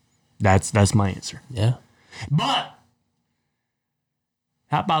 That's my answer. Yeah. But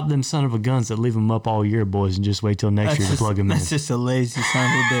how about them son of a guns that leave them up all year, boys, and just wait till next year to plug them in? That's just a lazy son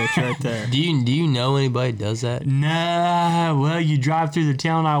of a bitch right there. Do you know anybody that does that? Nah, well, you drive through the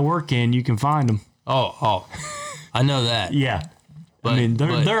town I work in, you can find them. Oh, I know that. Yeah. But, I mean,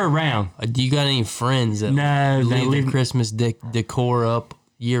 they're around. Do you got any friends that No, they leave leave the Christmas decor up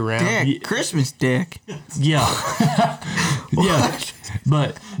year round? Dick, Christmas dick. Yeah. Yeah.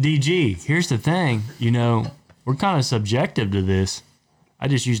 But, DG, here's the thing. You know, we're kind of subjective to this. I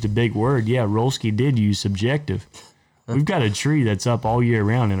just used a big word. Yeah, Rolski did use subjective. We've got a tree that's up all year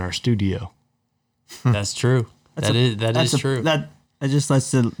round in our studio. That's true. That is true. That just lets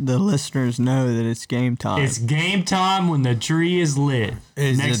the listeners know that it's game time. It's game time when the tree is lit.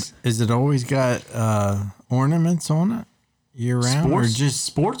 Is it always got ornaments on it year round, or just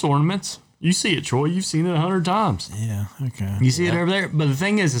sports ornaments? You see it, Troy. You've seen it 100 times. Yeah. Okay. You see it over there, but the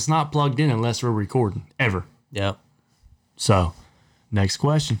thing is, it's not plugged in unless we're recording ever. Yeah. So, next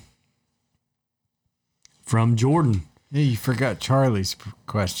question from Jordan. Yeah, you forgot Charlie's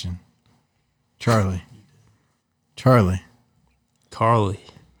question. Charlie. Carly. Carly.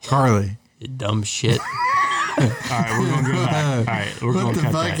 You dumb shit. All right, we're going to go back. All right, we're going to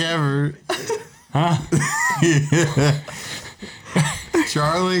cut What the fuck that. ever?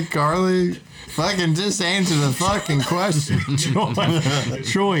 Charlie, Carly, fucking just answer the fucking question.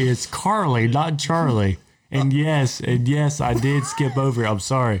 Troy, it's Carly, not Charlie. And yes, I did skip over. I'm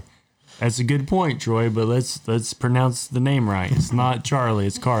sorry. That's a good point, Troy, but let's pronounce the name right. It's not Charlie,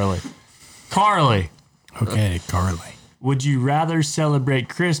 it's Carly. Carly. Okay, Carly. Would you rather celebrate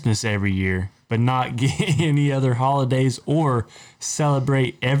Christmas every year but not get any other holidays, or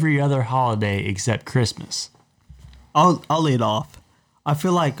celebrate every other holiday except Christmas? I'll lead off. I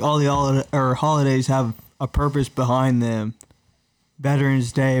feel like all the holidays have a purpose behind them.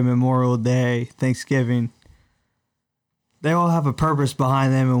 Veterans Day, Memorial Day, Thanksgiving. They all have a purpose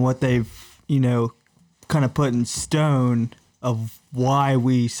behind them and what they've, kind of put in stone of why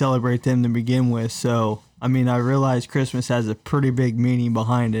we celebrate them to begin with. So, I mean, I realize Christmas has a pretty big meaning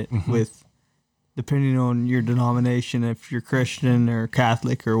behind it, with depending on your denomination, if you're Christian or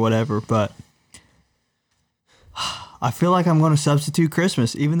Catholic or whatever. But I feel like I'm going to substitute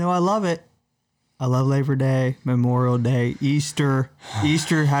Christmas, even though I love it. I love Labor Day, Memorial Day, Easter.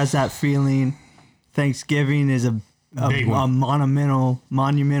 Easter has that feeling. Thanksgiving is a monumental,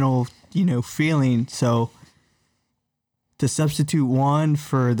 feeling. So to substitute one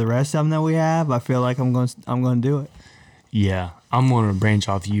for the rest of them that we have, I feel like I'm going to do it. Yeah, I'm going to branch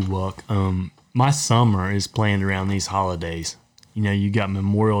off you, Buck. My summer is planned around these holidays. You got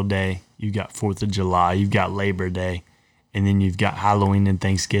Memorial Day, you got 4th of July, you've got Labor Day, and then you've got Halloween and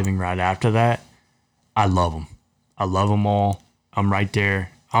Thanksgiving right after that. I love them. I love them all. I'm right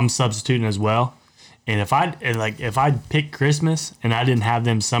there. I'm substituting as well. And if I pick Christmas and I didn't have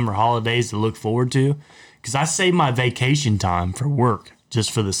them summer holidays to look forward to, because I save my vacation time for work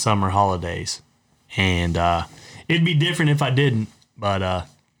just for the summer holidays. And it'd be different if I didn't. But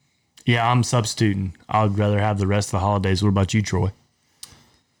yeah, I'm substituting. I'd rather have the rest of the holidays. What about you, Troy?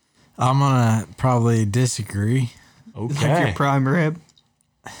 I'm going to probably disagree. Okay. Is that your prime rib?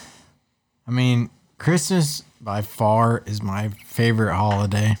 I mean, Christmas by far is my favorite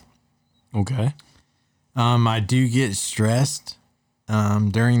holiday. Okay. I do get stressed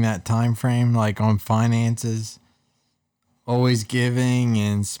during that time frame, like on finances, always giving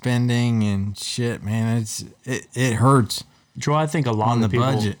and spending and shit, man. It hurts. Troy, I think a lot of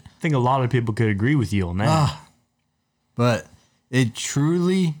people could agree with you on that. But it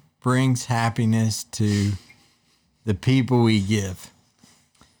truly brings happiness to the people we give.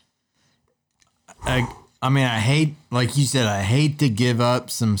 I mean, I hate, like you said, I hate to give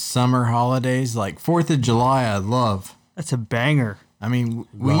up some summer holidays. Like 4th of July, I love. That's a banger. I mean,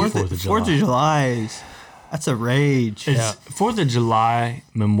 Love 4th of July. 4th of July that's a rage. It's 4th of July,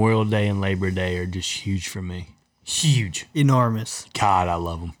 Memorial Day, and Labor Day are just huge for me. Huge. Enormous. God, I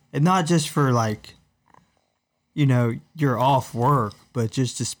love them. And not just for you're off work, but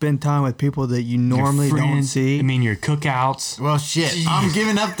just to spend time with people that you normally don't see. I mean, your cookouts. Well, shit, jeez. I'm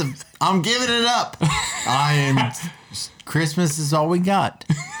giving it up. Christmas is all we got.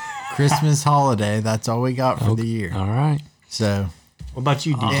 Christmas holiday, that's all we got for the year. All right. So, what about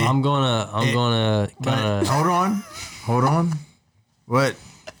you, DJ? I'm gonna hold on. Hold on. What?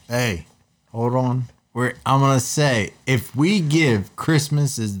 Hey, hold on. I'm gonna say if we give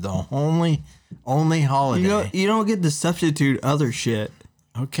Christmas as the only holiday. You don't get to substitute other shit.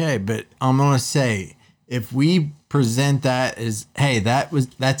 Okay, but I'm gonna say if we present that as, hey,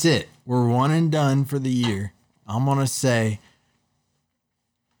 that's it. We're one and done for the year. I'm gonna say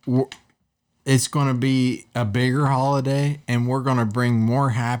it's gonna be a bigger holiday, and we're gonna bring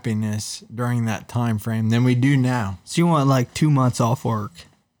more happiness during that time frame than we do now. So you want like 2 months off work?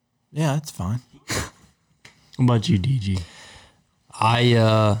 Yeah, that's fine. What about you, DG?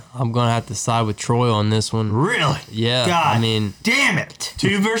 I'm gonna have to side with Troy on this one. Really? Yeah. God I mean, damn it.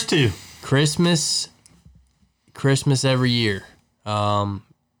 2 versus 2. Christmas every year.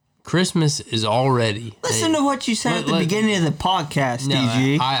 Christmas is already. Listen to what you said at the beginning of the podcast, No,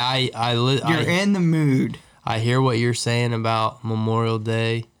 DG. You're in the mood. I hear what you're saying about Memorial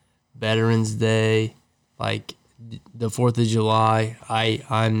Day, Veterans Day, like the 4th of July.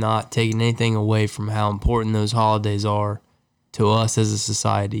 I'm not taking anything away from how important those holidays are to us as a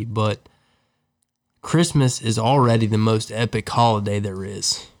society, but Christmas is already the most epic holiday there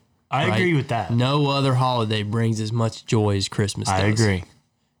is. I agree with that. No other holiday brings as much joy as Christmas does. I agree.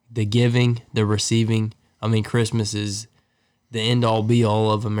 The giving, the receiving. I mean, Christmas is the end-all, be-all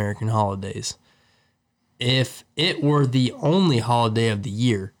of American holidays. If it were the only holiday of the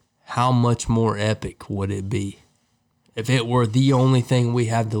year, how much more epic would it be? If it were the only thing we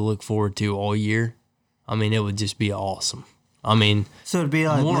had to look forward to all year, I mean, it would just be awesome. I mean, So it'd be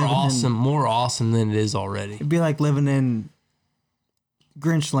like more awesome than it is already. It'd be like living in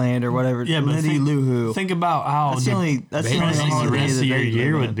Grinchland or whatever. Yeah, but Liddy Loo Hoo. think about how That's the only depressing the holiday rest that of your they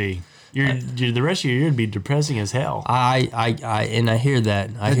year live would in. be. The rest of your year would be depressing as hell. I hear that.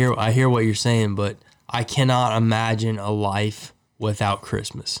 I hear what you're saying, but I cannot imagine a life without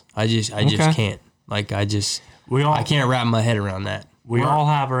Christmas. I just can't. Like I can't wrap my head around that. We all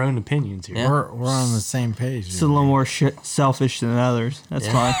have our own opinions here. Yeah. We're on the same page. It's a little more selfish than others. That's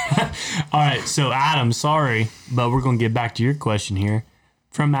fine. All right, so Adam, sorry, but we're going to get back to your question here.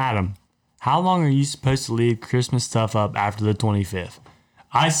 From Adam, how long are you supposed to leave Christmas stuff up after the 25th?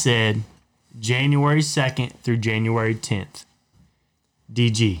 I said January 2nd through January 10th.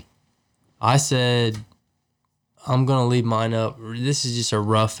 DG. I said I'm gonna leave mine up. This is just a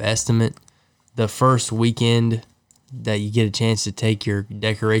rough estimate. The first weekend that you get a chance to take your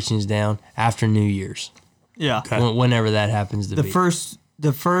decorations down after New Year's. Yeah. Okay. Whenever that happens to The be.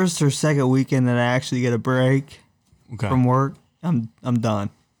 first or second weekend that I actually get a break Okay. from work, I'm done.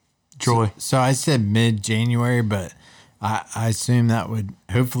 Troy. So I said mid-January, but I assume that would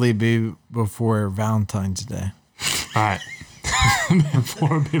hopefully be before Valentine's Day. All right.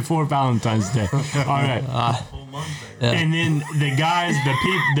 before Valentine's Day. All right. And then the guys,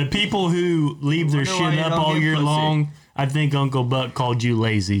 the people who leave their Wonder why shit you up don't all get year pussy. long, I think Uncle Buck called you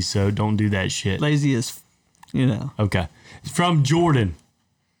lazy, so don't do that shit. Lazy as, Okay. From Jordan,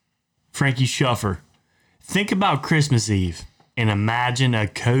 Frankie Schuffer. Think about Christmas Eve and imagine a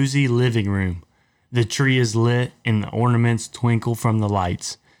cozy living room. The tree is lit and the ornaments twinkle from the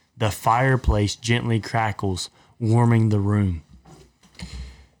lights. The fireplace gently crackles, warming the room.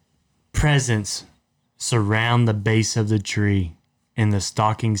 Presents surround the base of the tree and the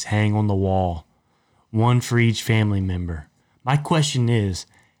stockings hang on the wall, one for each family member. My question is,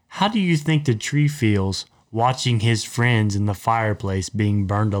 how do you think the tree feels watching his friends in the fireplace being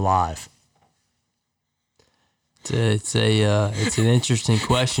burned alive? It's an interesting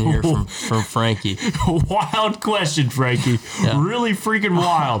question here from Frankie. Wild question, Frankie. Yeah. Really freaking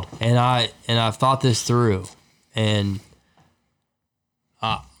wild. And I've thought this through, and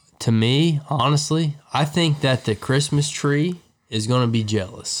to me, honestly, I think that the Christmas tree is going to be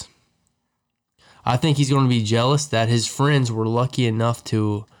jealous. I think he's going to be jealous that his friends were lucky enough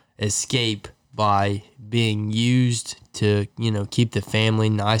to escape by being used to, keep the family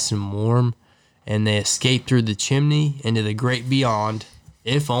nice and warm, and they escaped through the chimney into the great beyond,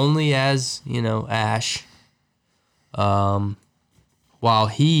 if only as, ash. While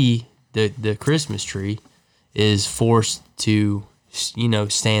the Christmas tree, is forced to,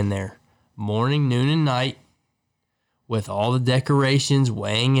 stand there morning, noon, and night with all the decorations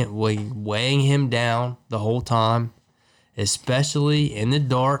weighing him down the whole time, especially in the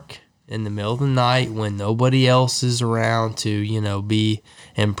dark, in the middle of the night when nobody else is around to, be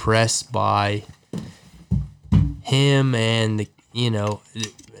impressed by him. And,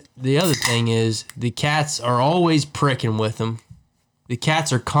 the other thing is the cats are always pricking with him. The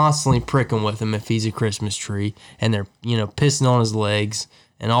cats are constantly pricking with him if he's a Christmas tree, and they're, pissing on his legs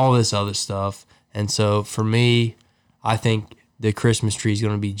and all this other stuff. And so for me, I think the Christmas tree is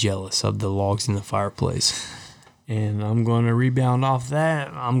going to be jealous of the logs in the fireplace. And I'm going to rebound off that.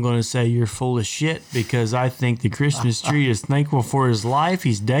 I'm going to say you're full of shit because I think the Christmas tree is thankful for his life.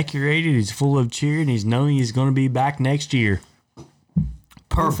 He's decorated. He's full of cheer, and he's knowing he's going to be back next year.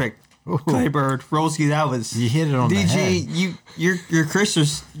 Perfect. Claybird, Rolski, that was... You hit it on the head. DG, your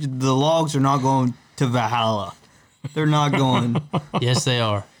Christmas, the logs are not going to Valhalla. They're not going... Yes, they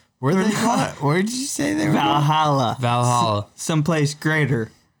are. Where they going? Where did you say they were going? Valhalla. Valhalla. Someplace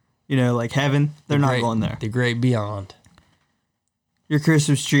greater. You know, like heaven. They're not going there. The great beyond. Your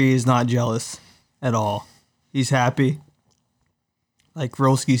Christmas tree is not jealous at all. He's happy. Like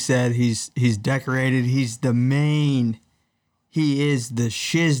Rolski said, he's decorated. He's the main... He is the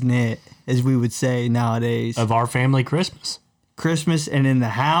shiznit, as we would say nowadays. Of our family Christmas. Christmas and in the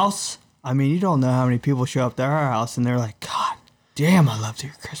house. I mean, you don't know how many people show up to our house and they're like, God damn, I love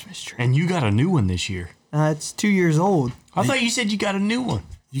your Christmas tree. And you got a new one this year. It's 2 years old. I thought you said you got a new one.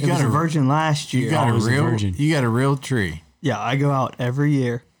 It was a virgin last year. You got was a a virgin. You got a real tree. Yeah, I go out every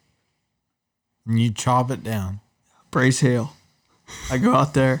year. And you chop it down. Brace Hill. I go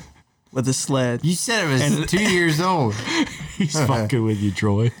out there with a sled. You said it was 2 years old. He's fucking with you,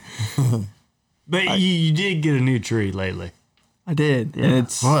 Troy. But you did get a new tree lately. I did. And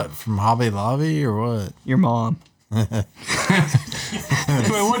it's What, from Hobby Lobby or what? your mom. Wait,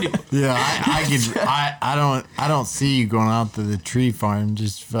 what Yeah, I don't see you going out to the tree farm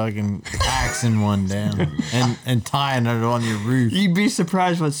just fucking axing one down and tying it on your roof. You'd be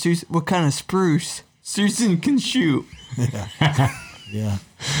surprised what kind of spruce Susan can shoot. Yeah.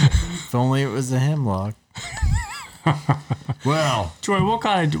 If only it was a hemlock. Well, Troy, what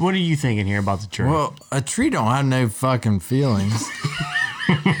are you thinking here about the tree? well, a tree don't have no fucking feelings.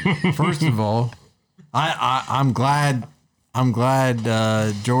 First of all, I'm glad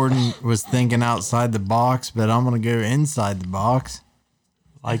Jordan was thinking outside the box, but I'm gonna go inside the box.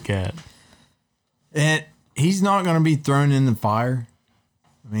 Like that. And he's not gonna be thrown in the fire.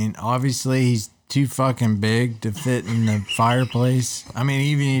 I mean, obviously he's too fucking big to fit in the fireplace. I mean,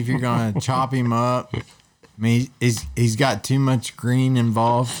 even if you're gonna chop him up, I mean, he's got too much green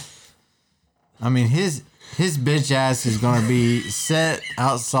involved. I mean, his bitch ass is gonna be set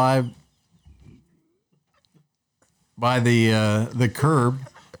outside by the curb,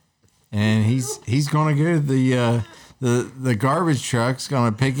 and he's gonna go to the garbage truck's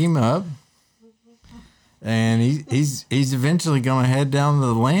gonna pick him up, and he's eventually gonna head down to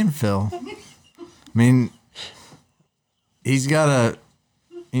the landfill. I mean, he's got a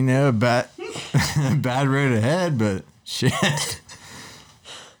bad bad road ahead, but shit.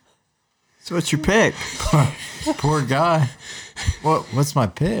 So what's your pick? Poor guy. What's my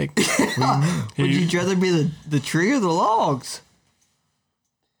pick? What do you mean? Would you rather be the tree or the logs?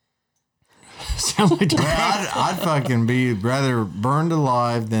 Sound like Well, I'd fucking be rather burned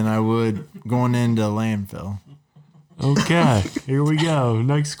alive than I would going into a landfill. Okay, here we go.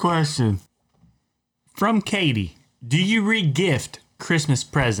 Next question. From Katie. Do you re-gift Christmas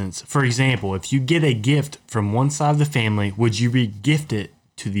presents? For example, if you get a gift from one side of the family, would you re-gift it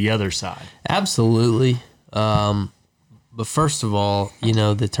to the other side? Absolutely. But first of all,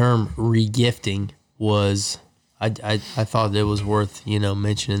 the term regifting was, I thought it was worth,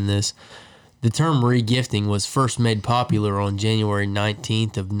 mentioning this. The term regifting was first made popular on January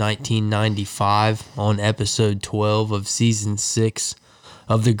 19th of 1995 on episode 12 of season 6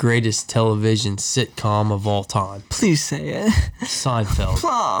 of the greatest television sitcom of all time, Please say it. Seinfeld.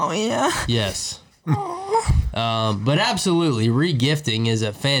 Oh, yeah. Yes. But absolutely, regifting is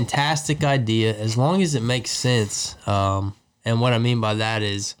a fantastic idea as long as it makes sense. And what I mean by that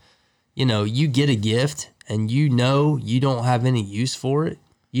is, you get a gift and you don't have any use for it.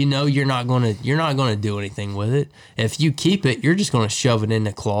 You're not gonna do anything with it. If you keep it, you're just gonna shove it in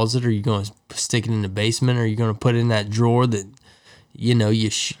the closet, or you're gonna stick it in the basement, or you're gonna put it in that drawer that you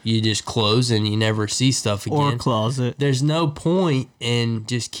just close and you never see stuff again. Or closet. There's no point in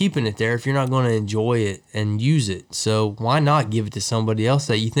just keeping it there if you're not going to enjoy it and use it. So why not give it to somebody else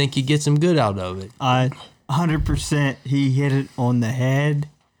that you think you get some good out of it? 100%. He hit it on the head.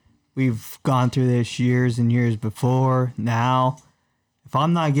 We've gone through this years and years before. Now, if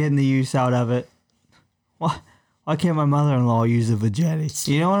I'm not getting the use out of it, why can't my mother-in-law use a Vegetti?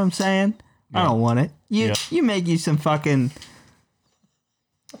 You know what I'm saying? I don't want it. You make you some fucking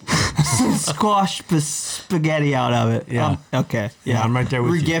some squash spaghetti out of it. Yeah. Okay. Yeah. I'm right there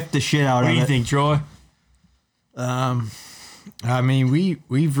with you. Regift the shit out What of do you it. think, Troy? I mean,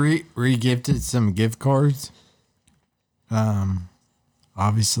 we've re-gifted some gift cards,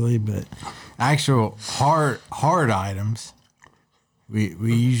 obviously, but actual hard items, we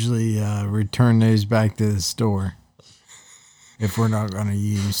usually return those back to the store. if we're not going to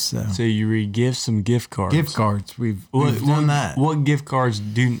use. So you re-gift some gift cards. Gift cards, we've done that. What gift cards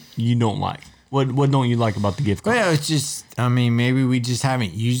do you don't like? What don't you like about the gift card? Well, it's just, I mean, maybe we just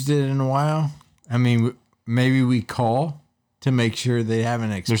haven't used it in a while. I mean, maybe we call to make sure they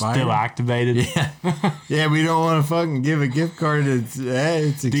haven't expired. They're still activated. Yeah. Yeah, we don't want to fucking give a gift card that's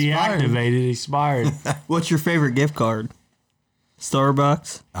it's expired. Deactivated, expired. What's your favorite gift card?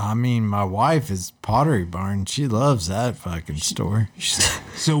 Starbucks? I mean, my wife is Pottery Barn. She loves that fucking store.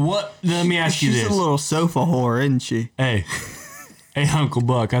 So what? Let me ask you She's this. a little sofa whore, isn't she? Hey, Uncle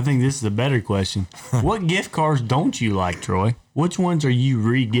Buck. I think this is a better question. What gift cards don't you like, Troy? Which ones are you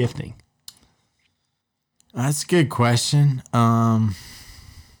re-gifting? That's a good question. Might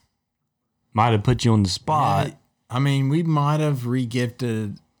have put you on the spot. Yeah, I mean, we might have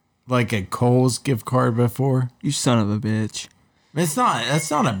re-gifted like a Kohl's gift card before. You son of a bitch. That's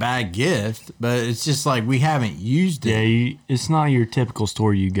not a bad gift, but it's just like we haven't used it. Yeah, it's not your typical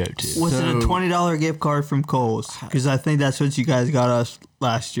store you go to. Was it a $20 gift card from Kohl's? Because I think that's what you guys got us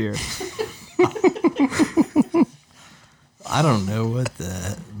last year. I don't know what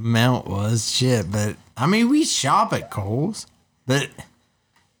the amount was, but I mean, we shop at Kohl's, but I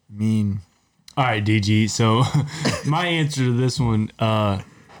mean, All right, DG. So my answer to this one, I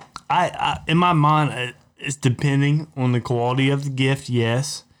in my mind, it's depending on the quality of the gift,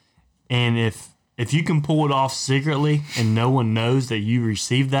 yes. And if you can pull it off secretly and no one knows that you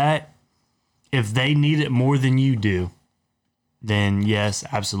received that, if they need it more than you do, then yes,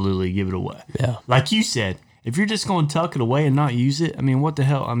 absolutely give it away. Yeah. Like you said, if you're just going to tuck it away and not use it, I mean, what the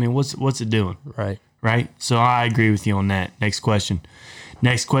hell? I mean, what's it doing? Right. Right? So I agree with you on that. Next question.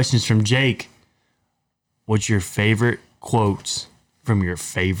 Next question is from Jake. What's your favorite quotes from your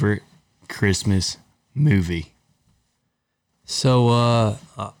favorite Christmas movie? So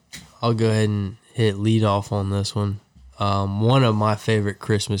I'll go ahead and hit lead off on this one. One of my favorite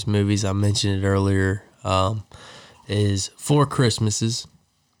Christmas movies, I mentioned it earlier, is Four Christmases.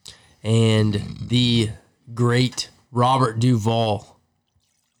 And the great Robert Duvall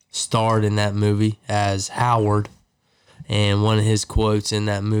starred in that movie as Howard. And one of his quotes in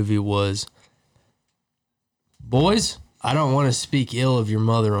that movie was, "Boys, I don't want to speak ill of your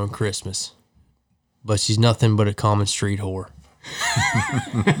mother on Christmas, but she's nothing but a common street whore."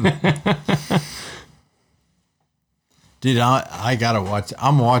 dude, I gotta watch.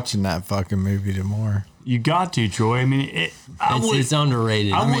 I'm watching that fucking movie tomorrow. You got to, Troy. I mean, It's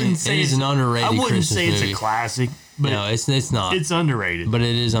underrated. I wouldn't say it is an underrated I wouldn't Christmas say it's movie. a classic, but No, it's not. it's underrated. But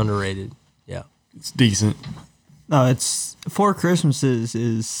it is underrated. Yeah. It's decent. No, it's Four Christmases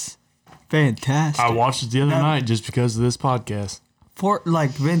is fantastic. I watched it the other night just because of this podcast. For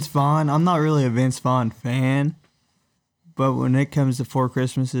like Vince Vaughn, I'm not really a Vince Vaughn fan, but when it comes to Four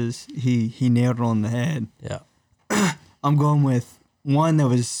Christmases, he nailed it on the head. Yeah. I'm going with one that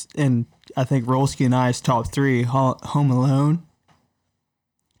was in, I think, Rolski and I's top three, Home Alone.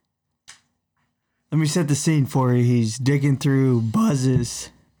 Let me set the scene for you. He's digging through Buzz's,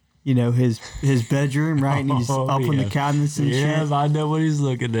 his bedroom, right? And he's up on the cabinets and Yeah, shit. I know what he's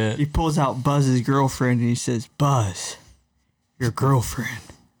looking at. He pulls out Buzz's girlfriend and he says, "Buzz, your girlfriend.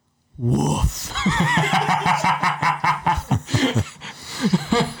 Woof."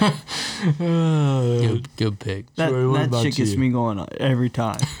 Good pick. That, Troy, what that about shit gets you? me going every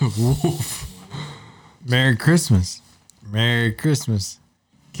time. Merry Christmas. Merry Christmas.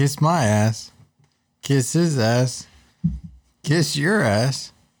 Kiss my ass. Kiss his ass. Kiss your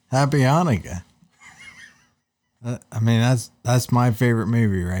ass. Happy Hanukkah. I mean, that's my favorite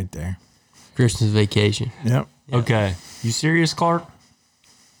movie right there. Christmas Vacation. Yep. Okay. You serious, Clark?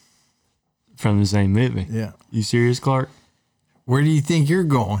 From the same movie. Yeah. You serious, Clark? Where do you think you're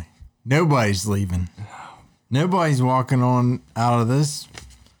going? Nobody's leaving. Nobody's walking on out of this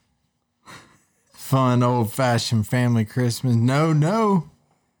fun, old-fashioned family Christmas. No.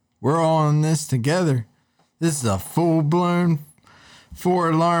 We're all in this together. This is a full-blown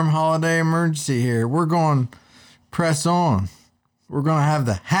 4-alarm holiday emergency here. We're going to press on. We're going to have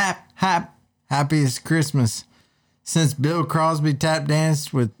the happiest Christmas since Bill Crosby tap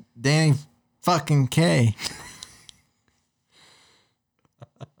danced with Danny fucking Kaye.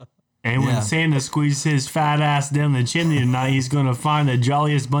 And when Yeah. Santa squeezes his fat ass down the chimney tonight, he's going to find the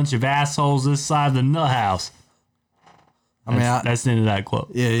jolliest bunch of assholes this side of the nut house. That's the end of that quote.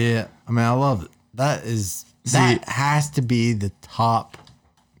 Yeah. I mean, I love it. That has to be the top.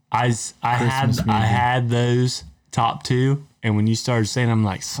 I had those top two, and when you started saying, I'm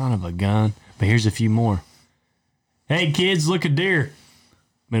like, son of a gun. But here's a few more. Hey kids, look a deer.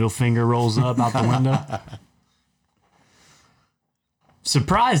 Middle finger rolls up out the window.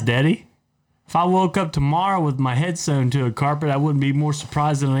 Surprise, Daddy. If I woke up tomorrow with my head sewn to a carpet, I wouldn't be more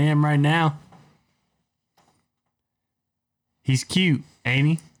surprised than I am right now. He's cute, ain't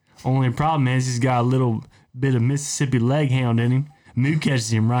he? Only problem is he's got a little bit of Mississippi leg hound in him. Moo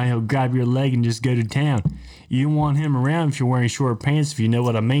catches him right, he'll grab your leg and just go to town. You don't want him around if you're wearing short pants, if you know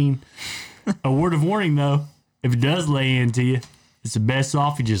what I mean. A word of warning, though. If he does lay into you, it's the best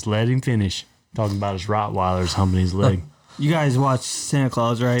off you just let him finish. Talking about his Rottweiler's humping his leg. You guys watch Santa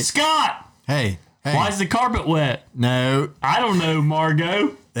Claus, right? Scott! Hey. Why is the carpet wet? No, I don't know,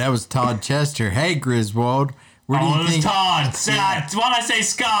 Margot. that was Todd Chester. Hey, Griswold. Where do you It was think? Todd. Why'd I say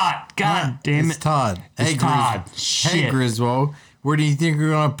Scott? God damn It's it. Todd. It's Hey, Todd. Hey, Shit. Griswold. Where do you think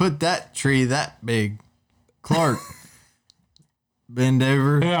we're gonna put that tree that big? Clark. Bend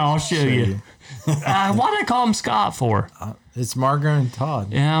over. Yeah, I'll show you. Why'd I call him Scott for? It's Margaret and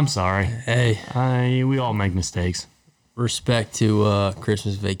Todd. Yeah, I'm sorry. Hey, We all make mistakes. respect to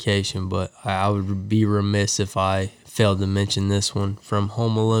Christmas Vacation, but I would be remiss if I failed to mention this one from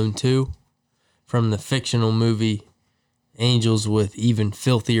Home Alone 2, from the fictional movie Angels with Even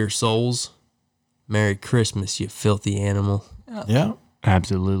Filthier Souls. Merry Christmas, you filthy animal. Yeah.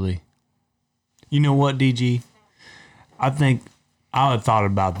 Absolutely. You know what, DG? I think I had thought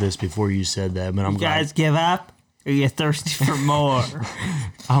about this before you said that, but I'm You glad. guys give up? Or are you thirsty for more?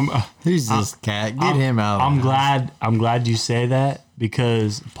 Who's this cat? Get him out. I'm glad you say that,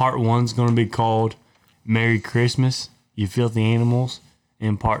 because part 1's going to be called Merry Christmas, You Filthy Animals,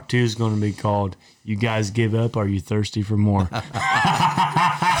 and part 2 is going to be called You Guys Give Up, Are You Thirsty for More?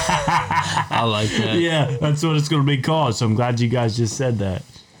 I like that. Yeah, that's what it's going to be called, so I'm glad you guys just said that.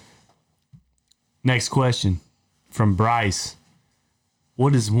 Next question from Bryce.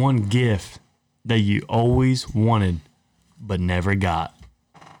 What is one gift that you always wanted but never got?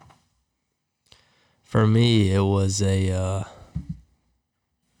 For me, it was and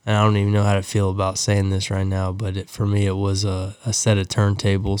I don't even know how to feel about saying this right now, but for me, it was a set of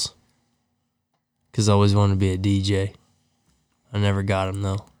turntables, because I always wanted to be a DJ. I never got them,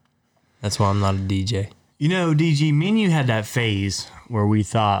 though. That's why I'm not a DJ. You know, DG, me and you had that phase where we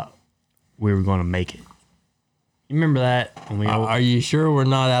thought we were going to make it. You remember that? When we Are you sure we're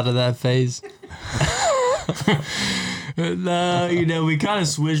not out of that phase? No, we kind of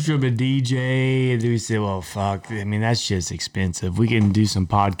switched from a DJ, and we said, well, fuck, I mean, that's just expensive. We can do some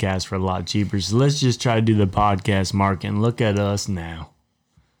podcasts for a lot cheaper, so let's just try to do the podcast market, and look at us now.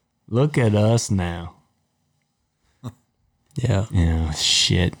 Look at us now. Yeah. Yeah,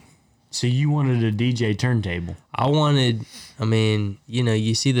 shit. So you wanted a DJ turntable.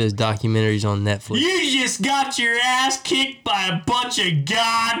 You see those documentaries on Netflix. You just got your ass kicked by a bunch of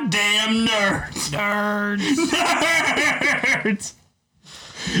goddamn nerds. Nerds.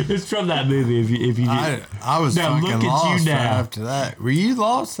 It's from that movie. If you I was Now fucking look at you lost now. after that. Were you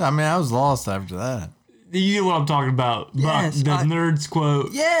lost? I mean, I was lost after that. You know what I'm talking about. Yes, Buck, the nerds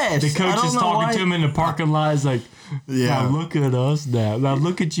quote. Yes, The I coach don't is know talking why- to him in the parking lot. He's like, Yeah. now look at us now. Now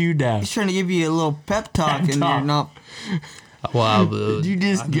look at you now. He's trying to give you a little pep talk, Pep and talk. you're not. Wow. But You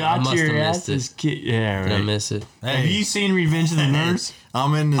just I got must your have ass missed it. kicked. Yeah, Did I right. miss it? Have you seen Revenge of the Nerds?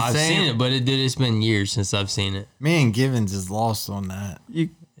 I'm in the I've same. seen it, but it's been years since I've seen it. Me and Givens is lost on that.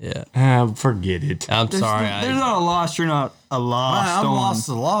 Yeah. Forget it. I'm There's, sorry. there's not a loss. You're not a lost. I'm on. lost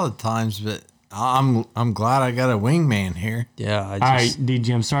a lot of times, but I'm glad I got a wingman here. Yeah. All right,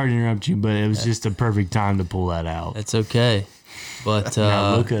 DG, I'm sorry to interrupt you, but it was just a perfect time to pull that out. That's okay. But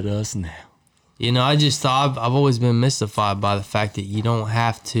Now look at us now. I just thought I've always been mystified by the fact that you don't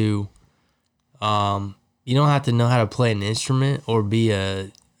have to know how to play an instrument or be a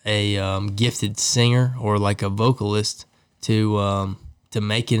gifted singer or like a vocalist to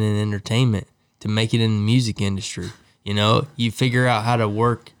make it in entertainment, to make it in the music industry. You figure out how to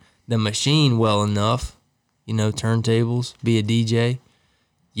work the machine well enough, turntables, be a DJ.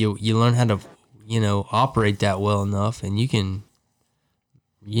 You learn how to operate that well enough, and you can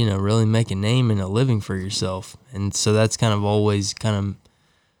really make a name and a living for yourself. And so that's kind of always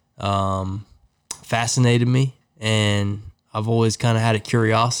fascinated me, and I've always kind of had a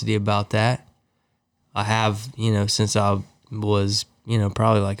curiosity about that. I have, since I was,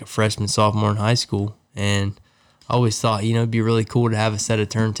 probably like a freshman, sophomore in high school, and I always thought, it'd be really cool to have a set of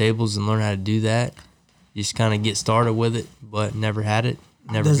turntables and learn how to do that. Just kind of get started with it, but never had it.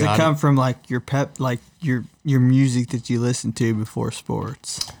 Never Does it got come from like your your music that you listen to before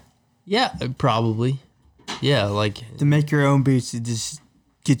sports? Yeah, probably. Yeah, like To make your own beats to just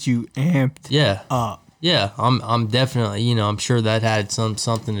get you amped yeah. up. Yeah, I'm definitely, I'm sure that had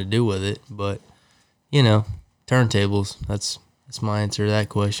something to do with it, but turntables, that's my answer to that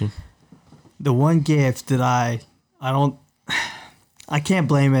question. The one gift that I can't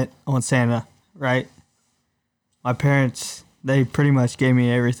blame it on Santa. right? My parents, they pretty much gave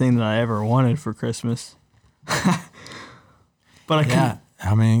me everything that I ever wanted for Christmas. But I Yeah. couldn't.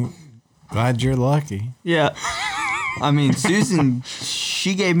 I mean, glad you're lucky. Yeah. I mean, Susan,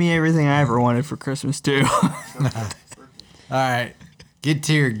 she gave me everything I ever wanted for Christmas, too. All right. Get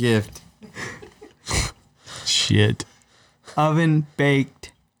to your gift. Shit. Oven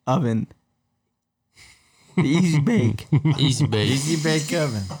baked oven. The Easy Bake. Easy bake. Easy bake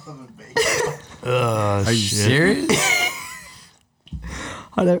oven. Are you serious?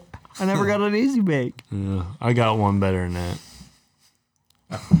 I never got an Easy Bake. I got one better than that.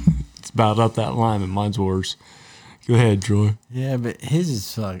 It's about up that line, but mine's worse. Go ahead, Troy. Yeah, but his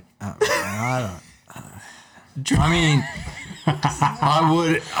is fuck. I don't. I mean, I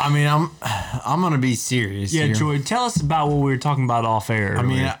would. I mean, I'm gonna be serious. Yeah, here. Troy, tell us about what we were talking about off air. I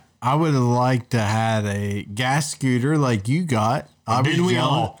mean, earlier. I would have liked to had a gas scooter like you got. I Didn't we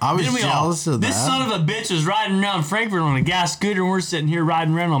all? I was Didn't we all? jealous of that. This son of a bitch is riding around Frankfurt on a gas scooter, and we're sitting here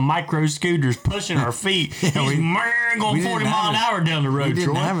riding around on micro scooters, pushing our feet. He's going we 40 didn't mile an have hour down the road, we didn't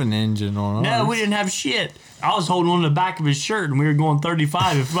Troy. have an engine on No, ours. we didn't have shit. I was holding on to the back of his shirt, and we were going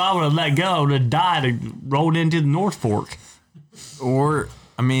 35. If I would have let go, I would have died and rolled into the North Fork. Or,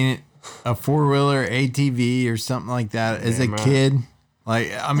 I mean, a 4-wheeler ATV or something like that as a right. kid.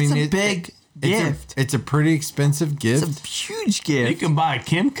 Like, I mean, It's a big gift. It's a pretty expensive gift. It's a huge You gift. can buy a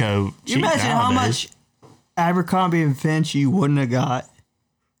Kimco. You imagine how much Abercrombie and Finch you wouldn't have got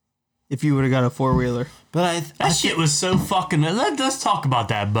if you would have got a 4-wheeler. But That shit was so fucking. Let's talk about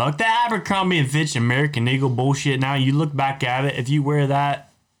that, Buck. That Abercrombie and Fitch American Eagle bullshit. Now you look back at it. If you wear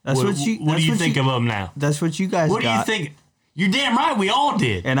that, That's what, what you. what that's do you what think you, of them now? That's what you guys What got. do you think? You're damn right. We all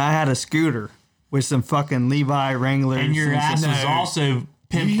did. And I had a scooter with some fucking Levi Wranglers. And your ass some- was also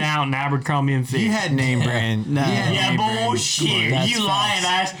pimped out in Abercrombie and Fitch. you had name brand. No. You had Yeah, name brand bullshit. clothes. You lying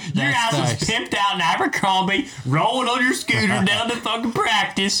ass. Your That's ass facts. was pimped out in Abercrombie, rolling on your scooter down to fucking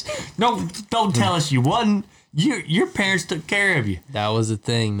practice. Don't tell us you wasn't. Your parents took care of you. That was the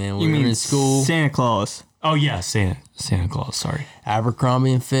thing, man. We You were mean in school. Santa Claus. Oh yeah, Santa Claus. Sorry.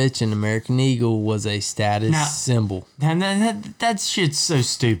 Abercrombie and Fitch and American Eagle was a status Now- symbol. And that shit's so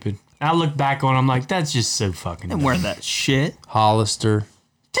stupid. I look back on it, I'm like, that's just so fucking Didn't dumb. wear that shit. Hollister.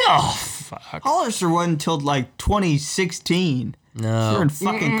 Oh, fuck. Hollister wasn't until like 2016. No. You're in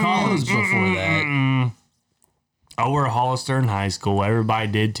fucking It was college. before that. I wore a Hollister in high school. Everybody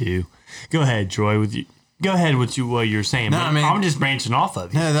did too. Go ahead, Troy. Go ahead with what you're saying. No, but I mean- I'm just branching off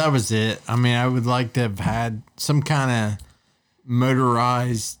of you. No, that was it. I mean, I would like to have had some kind of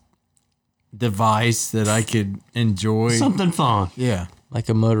motorized device that I could enjoy. Something fun. Yeah. Like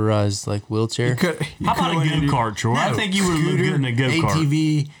a motorized wheelchair. How about a go-kart, Troy? I think you would look good in a go-kart.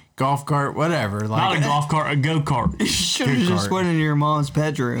 ATV, golf cart, whatever. Not Like a golf cart, a go-kart. You should have just cart. went into your mom's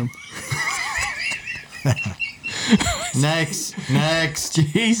bedroom. next.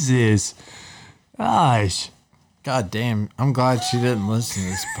 Jesus. Gosh. God damn. I'm glad she didn't listen to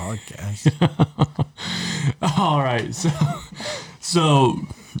this podcast. All right. So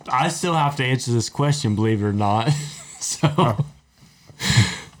I still have to answer this question, believe it or not.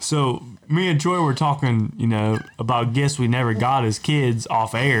 So me and Troy were talking, about gifts we never got as kids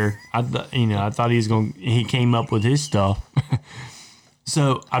off air. I thought he came up with his stuff.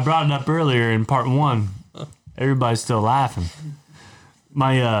 So I brought it up earlier in part 1. Everybody's still laughing.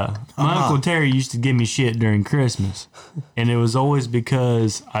 My Uncle Terry used to give me shit during Christmas, and it was always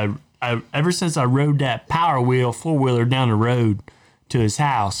because I ever since I rode that Power Wheel 4-wheeler down the road to his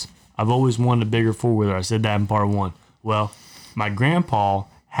house, I've always wanted a bigger 4-wheeler. I said that in part 1. Well, my grandpa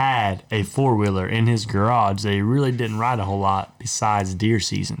had a 4-wheeler in his garage that he really didn't ride a whole lot besides deer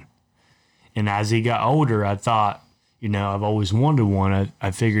season. And as he got older, I thought, I've always wanted one.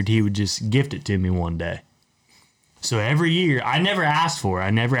 I figured he would just gift it to me one day. So every year, I never asked for it.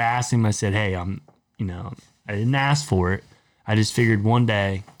 I never asked him. I said, hey, I didn't ask for it. I just figured one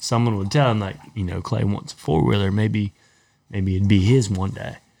day someone would tell him, like, Clay wants a 4-wheeler. Maybe it'd be his one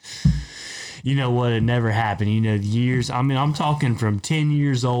day. You know what? It never happened. The years, I'm talking from 10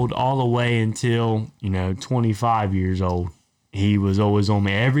 years old all the way until, 25 years old. He was always on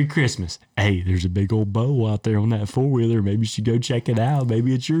me every Christmas. Hey, there's a big old bow out there on that 4-wheeler. Maybe you should go check it out.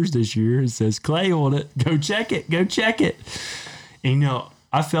 Maybe it's yours this year. It says Clay on it. Go check it. Go check it. And,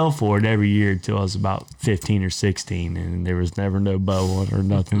 I fell for it every year until I was about 15 or 16, and there was never no bow on it or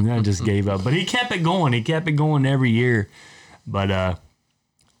nothing. I just gave up. But he kept it going. He kept it going every year. But I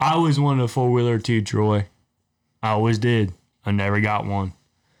always wanted a 4-wheeler too, Troy. I always did. I never got one.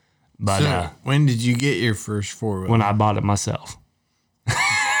 But So, when did you get your first 4-wheeler? when I bought it myself.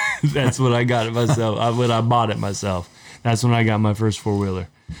 That's when I got it myself. When I bought it myself. That's when I got my first 4-wheeler.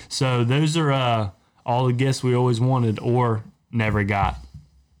 So those are all the gifts we always wanted or never got.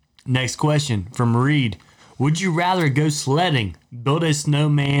 Next question from Reed. Would you rather go sledding, build a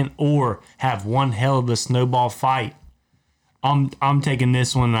snowman, or have one hell of a snowball fight? I'm taking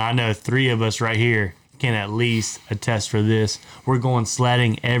this one. I know 3 of us right here can at least attest for this. We're going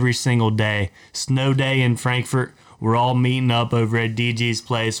sledding every single day. Snow day in Frankfurt. We're all meeting up over at DG's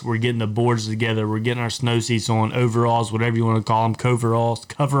place. We're getting the boards together. We're getting our snow seats on, overalls, whatever you want to call them, coveralls,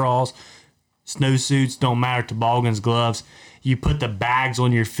 snowsuits, don't matter, toboggans, gloves. You put the bags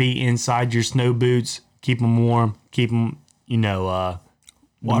on your feet inside your snow boots. Keep them warm. Keep them,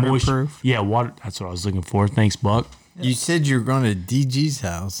 Waterproof. Yeah, water. That's what I was looking for. Thanks, Buck. You said you were going to DG's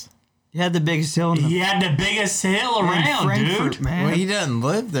house. You had the biggest hill in the He had the biggest hill around, Frankfurt, dude. man. Well, he doesn't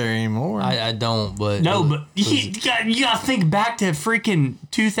live there anymore. I don't, but No, but you got to think back to freaking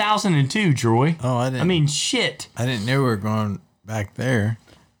 2002, Troy. Oh, I didn't. I mean, shit. I didn't know we were going back there.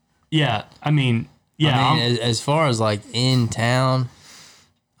 Yeah, I mean, as far as like in town,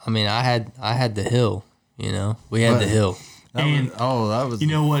 I mean, I had the hill. We had But- the hill. That was. you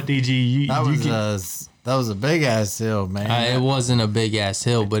know what, DG? That was a big ass hill, man. It wasn't a big ass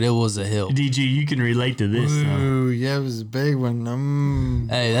hill, but it was a hill. DG, you can relate to this. Though. Ooh, yeah, it was a big one.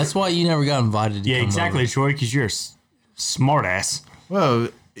 Hey, that's why you never got invited to Yeah, come exactly, over. Troy, because you're a smart ass. Well,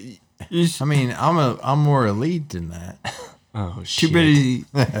 I mean, I'm more elite than that. Oh, shit. Too busy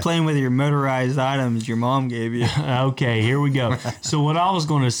playing with your motorized items your mom gave you. Okay, here we go. So what I was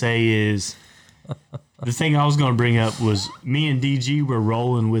going to say is, the thing I was going to bring up was me and DG were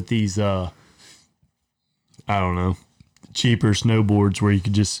rolling with these, I don't know, cheaper snowboards where you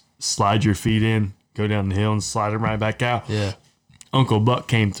could just slide your feet in, go down the hill and slide them right back out. Yeah. Uncle Buck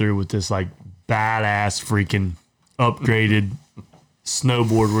came through with this like badass freaking upgraded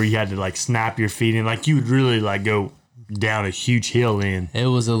snowboard where you had to like snap your feet in. Like you would really like go down a huge hill in. It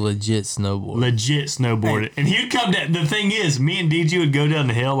was a legit snowboard. Legit snowboard. And he'd come down. The thing is, me and DG would go down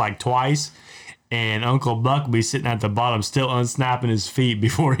the hill like twice. And Uncle Buck would be sitting at the bottom still unsnapping his feet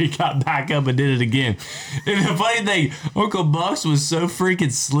before he got back up and did it again. And the funny thing, Uncle Buck's was so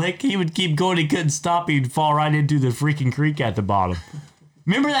freaking slick, he would keep going, he couldn't stop, he'd fall right into the freaking creek at the bottom.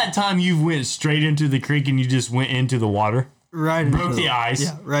 Remember that time you went straight into the creek and you just went into the water? Right Broke into the ice.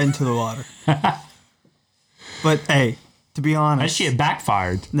 Yeah, right into the water. But hey, to be honest, That shit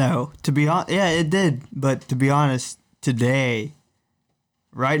backfired. no, to be honest, yeah, it did. But to be honest, today,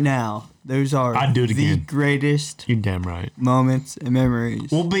 right now, those are I'd do it the again. greatest You're damn right. moments and memories.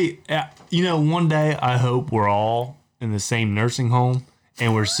 We'll be, one day I hope we're all in the same nursing home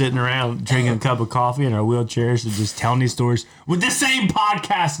and we're sitting around drinking a cup of coffee in our wheelchairs and just telling these stories with the same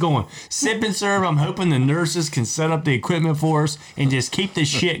podcast going. Sip and serve. I'm hoping the nurses can set up the equipment for us and just keep this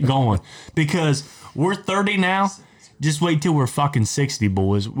shit going because we're 30 now. Just wait till we're fucking 60,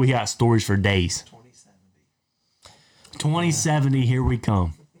 boys. We got stories for days. 2070, here we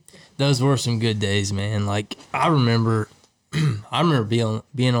come. Those were some good days, man. Like I remember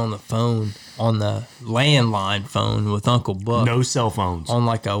being on the phone, on the landline phone with Uncle Buck No cell phones. on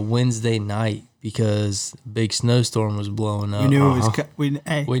like a Wednesday night because a big snowstorm was blowing up. we knew it was.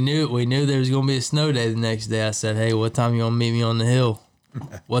 Hey, We knew there was gonna be a snow day the next day. I said, "Hey, what time you gonna meet me on the hill?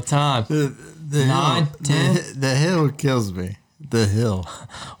 What time? The 9, 10? The hill kills me. The hill.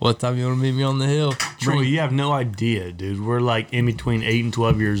 What time you gonna meet me on the hill?" Troy, you have no idea, dude. We're like in between 8 and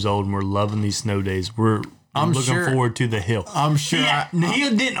 12 years old, and we're loving these snow days. We're I'm looking sure- forward to the hill. I'm sure. He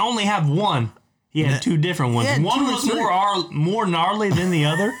didn't only have one. He had 2 different ones. had One 2 or was 3. more gnarly than the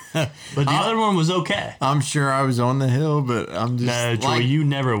other, but the other one was okay. I'm sure I was on the hill, but I'm just No, Troy, like, you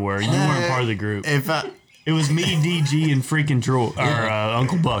never were. You weren't part of the group. If I It was me, DG, and freaking Troy, or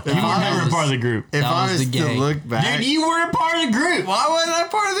Uncle Buck. You were I never was- part of the group. if That I was was the to gang. look back, Dude, you weren't part of the group. why wasn't I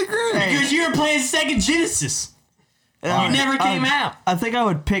part of the group? Because you were playing Second Genesis. You never came out. I think I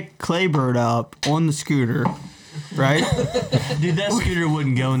would pick Claybird up on the scooter, right? Dude, that scooter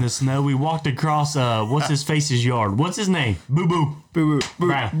wouldn't go in the snow. We walked across, what's his face's yard? What's his name? Boo Boo. Boo boo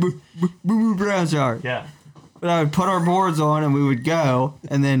Brown. boo boo boo Brown's yard. Yeah. But I would put our boards on and we would go,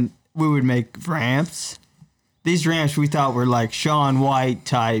 and then we would make ramps. These ramps we thought were like Shaun White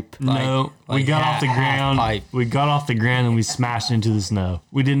type. No, we like got half- off the half ground. pipe. We got off the ground and we smashed into the snow.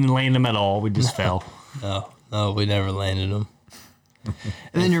 We didn't land them at all. We just fell. No, we never landed them.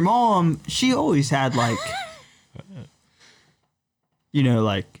 And then your mom, she always had like,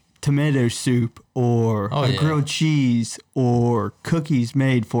 like tomato soup or Oh, a yeah. grilled cheese or cookies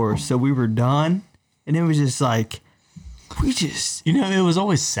made for us. So we were done. And it was just like, we just, You know, it was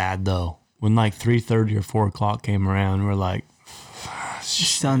always sad though when like 3:30 or 4 o'clock came around. We're like, the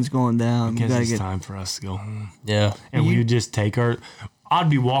sun's going down. We guess gotta it's get, time for us to go home. Yeah. And we would just take our. I'd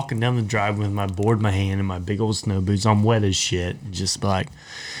be walking down the drive with my board in my hand and my big old snow boots. I'm wet as shit. And just be like,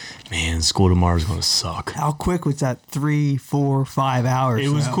 man, school tomorrow's going to suck. How quick was that? 3, 4, 5 hours? It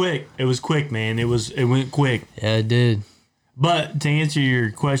was quick. It was quick, man. It went quick. Yeah, it did. But to answer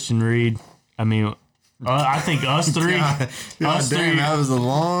your question, Reed, I mean, I think us three, God damn, that was a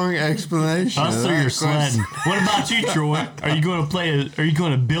long explanation. us three are sledding. What about you, Troy? Are you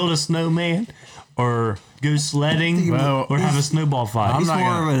going to build a snowman, or go sledding, Well, or have a snowball fight? He's not more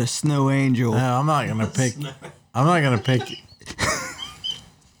gonna- of a snow angel. No, I'm not gonna pick. I'm not gonna pick.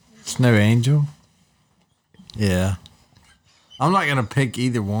 Snow Angel. Yeah, I'm not gonna pick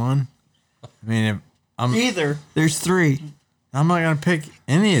either one. I mean, if Either. There's 3. I'm not gonna pick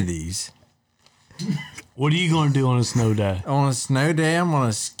any of these. What are you going to do on a snow day? On a snow day, I'm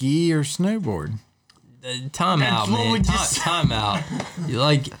gonna ski or snowboard. Time out, what man. we just- Time out.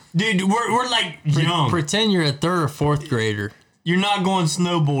 Like, Dude, we're like young. pretend you're a 3rd or 4th grader. You're not going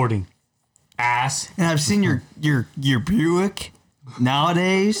snowboarding, ass. And I've seen your Buick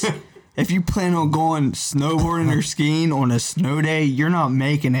nowadays. If you plan on going snowboarding or skiing on a snow day, you're not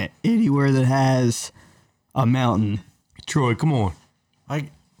making it anywhere that has a mountain. Troy, come on.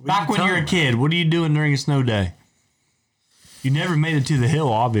 Like Back when you're a kid, what are you doing during a snow day? You never made it to the hill,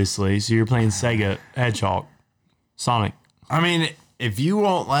 obviously, so you're playing Sega Hedgehog, Sonic. I mean, if you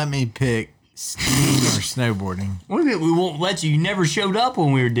won't let me pick skiing or snowboarding, What do you mean we won't let you? You never showed up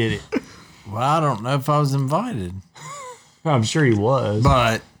when we did it. well, I don't know if I was invited. I'm sure he was.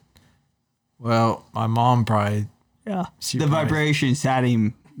 But, well, my mom probably. Yeah. She The probably- vibrations had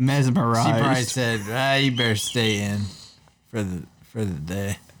him mesmerized. She probably said, "You better stay in for the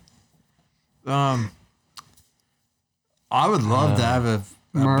day." I would love to have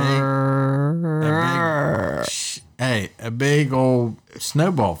a big old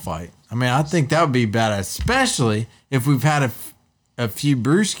snowball fight. I mean, I think that would be badass, especially if we've had a few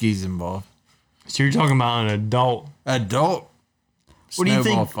brewskis involved. So you're talking about an adult. Adult What do you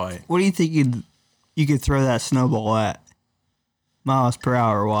snowball think? fight. What do you think you could throw that snowball at? Miles per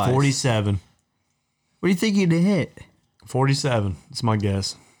hour wise. 47. What do you think you'd hit? 47. That's my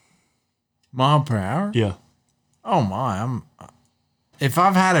guess. Mile per hour? Yeah. Oh my! If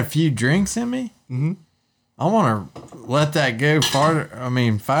I've had a few drinks in me, I want to let that go farther. I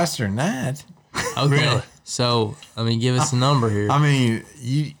mean, faster than that. Okay. Really? So, I mean, give us a number here. I mean,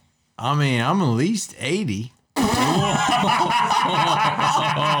 I'm at least 80.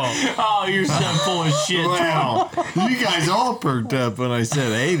 Oh, you're so full of shit. Wow, you guys all perked up when I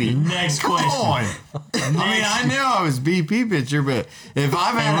said 80. Next Come question. on. I mean, I knew I was BP pitcher, but if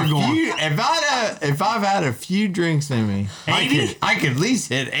I've had if I've had a few drinks in me, 80? I could at least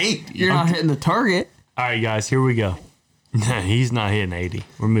hit 80. You're not hitting the target. All right, guys, here we go. He's not hitting 80.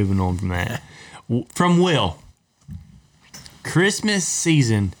 We're moving on from that. From Will. Christmas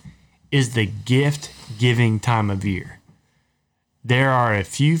season is the gift-giving time of year. There are a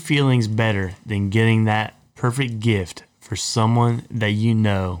few feelings better than getting that perfect gift for someone that you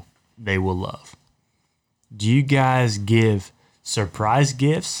know they will love. Do you guys give surprise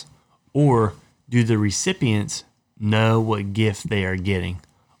gifts, or do the recipients know what gift they are getting?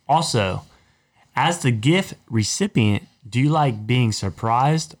 Also, as the gift recipient, do you like being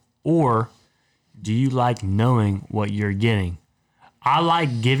surprised, or do you like knowing what you're getting? I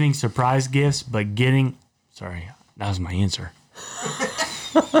like giving surprise gifts, but getting... Sorry, that was my answer.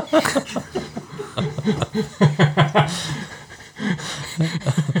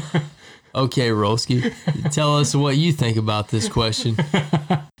 Okay, Rolski, tell us what you think about this question.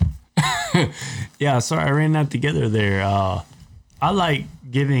 Yeah, sorry, I ran that together there. I like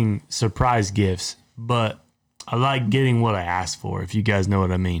giving surprise gifts, but I like getting what I asked for, if you guys know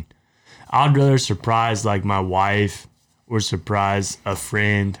what I mean. I'd rather surprise like my wife or surprise a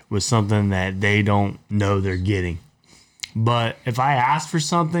friend with something that they don't know they're getting. But if I ask for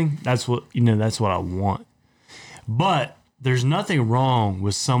something, that's what I want. But there's nothing wrong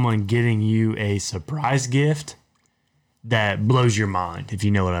with someone getting you a surprise gift that blows your mind, if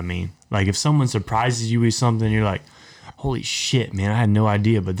you know what I mean. Like if someone surprises you with something, you're like, holy shit, man, I had no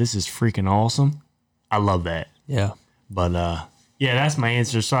idea, but this is freaking awesome. I love that. Yeah. But yeah, that's my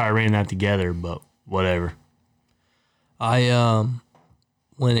answer. Sorry I ran that together, but whatever.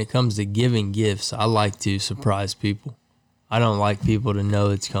 When it comes to giving gifts, I like to surprise people. I don't like people to know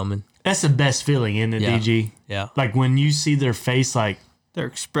it's coming. That's the best feeling, isn't it, Yeah. DG? Yeah. Like when you see their face, like, Their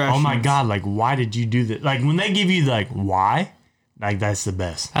expression. oh my God, like, why did you do that? Like when they give you like, why? Like that's the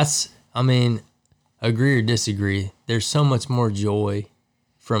best. Agree or disagree, there's so much more joy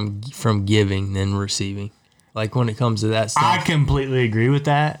from giving than receiving. Like when it comes to that stuff. I completely agree with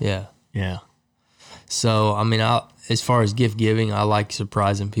that. Yeah. Yeah. So, I mean, as far as gift giving, I like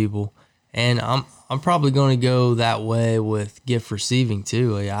surprising people, and I'm probably going to go that way with gift receiving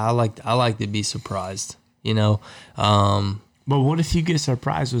too. Yeah, I like to be surprised. You know, But what if you get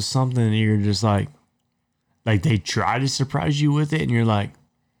surprised with something and you're just like they try to surprise you with it and you're like,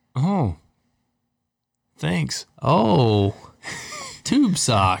 oh, thanks. oh, tube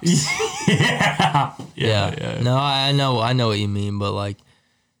socks. Yeah. No, I know what you mean, but like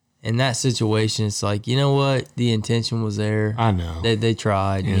in that situation, it's like, you know what, the intention was there. I know. They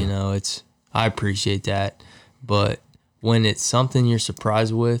tried. Yeah. You know, I appreciate that, but when it's something you're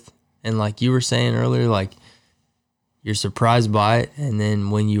surprised with, and like you were saying earlier, like you're surprised by it, and then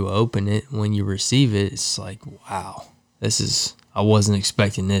when you open it, when you receive it, it's like, wow, I wasn't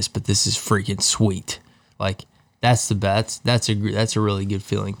expecting this, but this is freaking sweet. Like that's the best. That's a really good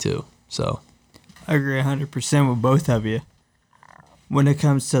feeling too. So I agree 100% with both of you. When it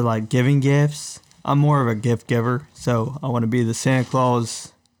comes to like giving gifts, I'm more of a gift giver, so I want to be the Santa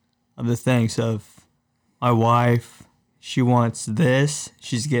Claus of the things of my wife. She wants this,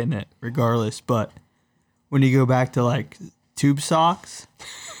 she's getting it regardless. But when you go back to like tube socks,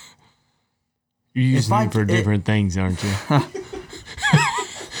 You're using them for different things, aren't you?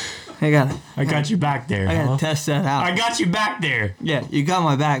 I got you back there. gotta test that out. I got you back there. Yeah, you got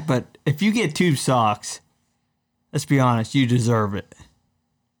my back, but if you get tube socks, let's be honest, you deserve it.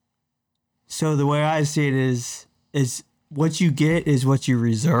 So the way I see it is what you get is what you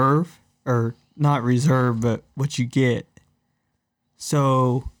reserve, or not reserve, but what you get.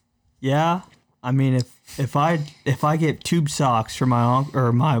 So, yeah, I mean, if I get tube socks for my uncle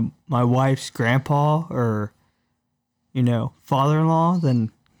or my wife's grandpa or father-in-law,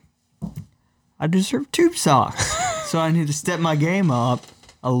 then I deserve tube socks. So I need to step my game up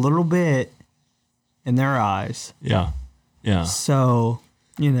a little bit in their eyes. Yeah. So,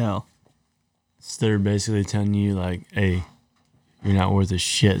 So they're basically telling you like, hey, you're not worth a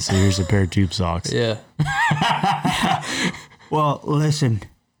shit, so here's a pair of tube socks. yeah, well, listen,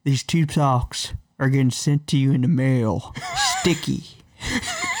 these tube socks are getting sent to you in the mail. Sticky.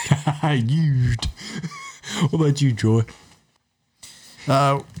 Used. What about you, Troy?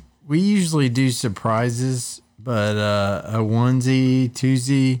 We usually do surprises, but a onesie,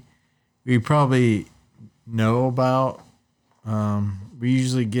 twosie, we probably know about. We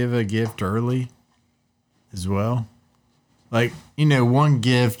usually give a gift early as well. Like, one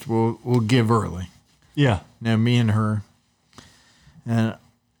gift we'll give early. Yeah. Me and her. And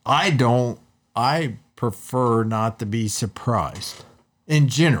I prefer not to be surprised in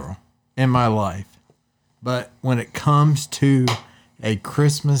general in my life. But when it comes to a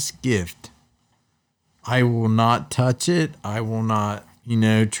Christmas gift, I will not touch it. I will not,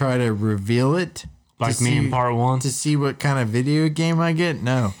 try to reveal it. Like me in part one? To see what kind of video game I get?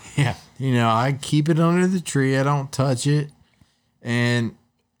 No. Yeah. I keep it under the tree. I don't touch it. And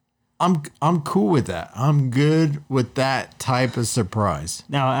I'm cool with that. I'm good with that type of surprise.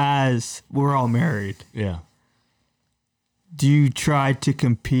 Now, as we're all married, Yeah. do you try to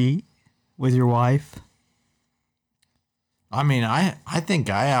compete with your wife? I mean, I think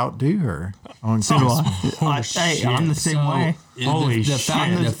I outdo her on So do Christmas. I'm the same way. Holy the shit.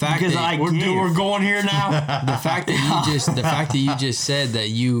 fact Because that We're going here now? the fact that you just said that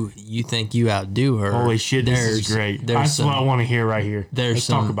you think you outdo her. Holy shit, this is great. That's what I want to hear right here. Let's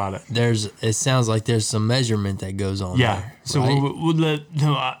talk about it. It sounds like there's some measurement that goes on. Yeah. there, So right? we'll let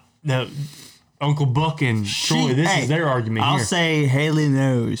Uncle Buck and Troy, this is their argument I'll here. say Haley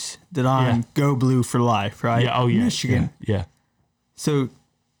knows that I'm Yeah. go blue for life, right? Yeah. Oh, yeah. Michigan. Yeah. So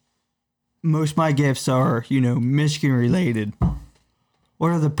most of my gifts are, Michigan related.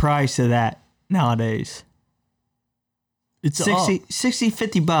 What are the price of that nowadays? It's 60,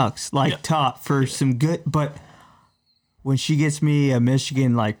 50 bucks, like Yeah. top for some good. But when she gets me a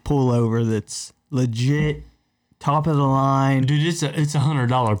Michigan like pullover that's legit, top of the line, Dude, it's a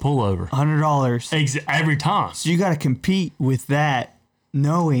 $100 pullover. $100. Every time. So you got to compete with that,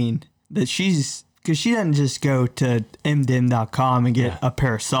 knowing that because she doesn't just go to mdim.com and get a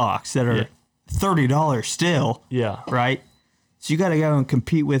pair of socks that are $30 still. Yeah. Right? So you got to go and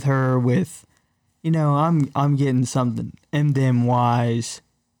compete with her with, I'm getting something MDM wise,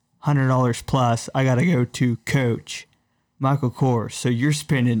 $100 plus. I got to go to Coach, Michael Kors. So you're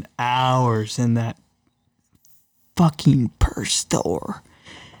spending hours in that fucking purse store,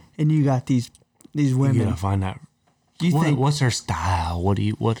 and you got these You women. gotta find out. You think What's her style? What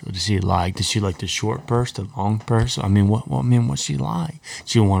does she like? Does she like the short purse, the long purse? I mean, what's she like?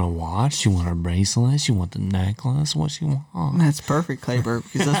 She want a watch? She want a bracelet? She want the necklace? What she want? that's perfect,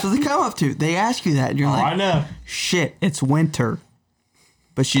 Clayburg, because that's what they come up to. They ask you that, and you're I like, know. shit, it's winter.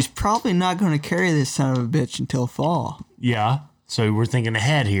 but she's probably not going to carry this son of a bitch until fall. Yeah. So we're thinking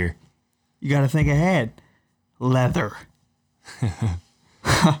ahead here. You got to think ahead. Leather.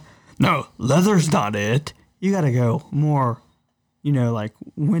 No, leather's not it. You got to go more, like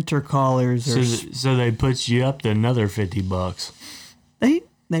winter collars or So they put you up to another $50.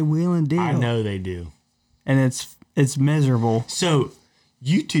 they wheel and deal. I know they do. And it's miserable. So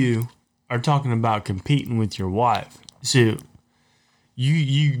you two are talking about competing with your wife. So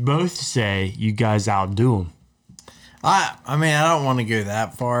you both say you guys outdo them. I mean, I don't want to go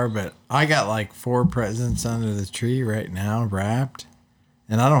that far, but I got like 4 presents under the tree right now wrapped,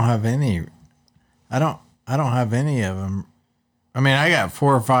 and I don't have any. I don't have any of them. I mean, I got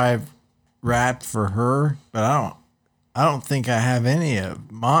 4 or 5 wrapped for her, but I don't think I have any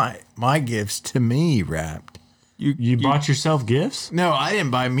of my gifts to me wrapped. You bought yourself gifts? No, I didn't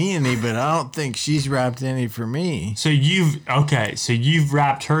buy me any, but I don't think she's wrapped any for me. So you've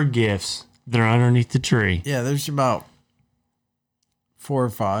wrapped her gifts that are underneath the tree. Yeah, there's about 4 or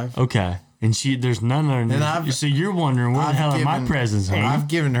 5. Okay. And there's none underneath. So you're wondering where the hell are my presents, honey? I've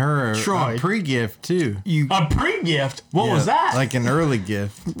given her Troy. a pre-gift too. A pre-gift? What Yeah, was that? Like an early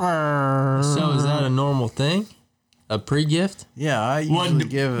gift. So is that a normal thing? A pre-gift? Yeah, I usually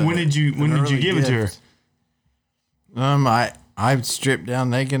give it. When did you give it to her? I stripped down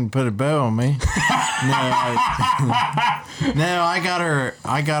naked and put a bow on me. No, I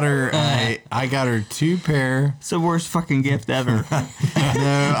got her 2 pair. It's the worst fucking gift ever.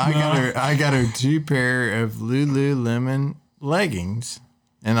 No, I got her 2 pair of Lululemon leggings,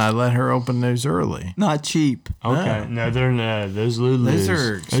 and I let her open those early. Not cheap. Okay. No, they're not. Those Lulus. Those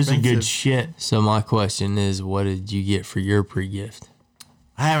are Those are good expensive. shit. So my question is, what did you get for your pre-gift?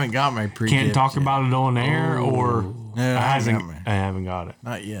 I haven't got my pre-gift Can't talk yet. about it on air or No, I I haven't got it.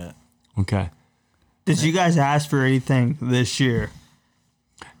 Not yet. Okay. Did you guys ask for anything this year?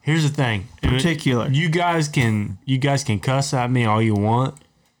 Here's the thing. Particular. You guys can cuss at me all you want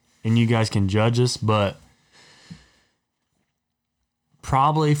and you guys can judge us, but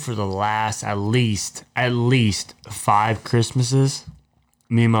probably for the last at least 5 Christmases,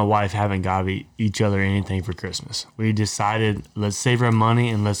 me and my wife haven't got each other anything for Christmas. We decided let's save our money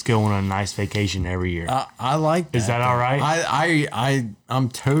and let's go on a nice vacation every year. I like that. Is that all right? I'm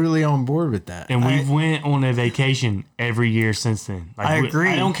totally on board with that. And we've went on a vacation every year since then. Like, I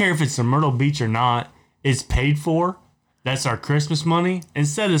agree. I don't care if it's in Myrtle Beach or not. It's paid for. That's our Christmas money.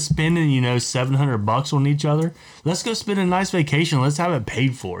 Instead of spending, $700 on each other, let's go spend a nice vacation. Let's have it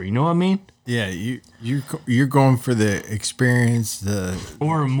paid for. You know what I mean? Yeah, you're going for the experience,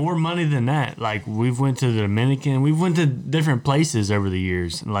 Or more money than that. Like we've went to the Dominican. We've went to different places over the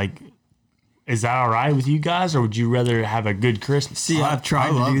years. Like, is that all right with you guys, or would you rather have a good Christmas? See, I've tried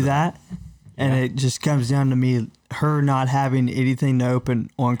to love do that, and it just comes down to her not having anything to open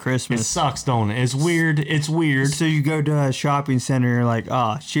on It Christmas. sucks, don't it? It's weird. It's weird. So you go to a shopping center, you're like,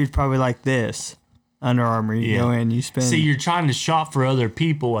 she'd probably like this. Under Armour, you go in, you spend. See, you're trying to shop for other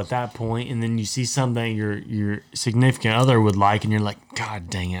people at that point, and then you see something your significant other would like, and you're like, God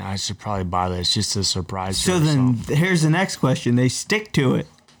dang it, I should probably buy this just to surprise So her. then here's the next question. They stick to it.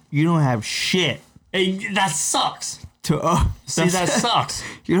 You don't have shit Hey, that sucks. to See, that sucks.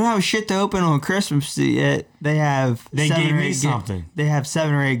 You don't have shit to open on Christmas yet. They have They seven gave or me eight something. They have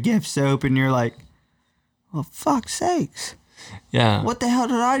 7 or 8 gifts to open. You're like, well, fuck's sakes. Yeah. What the hell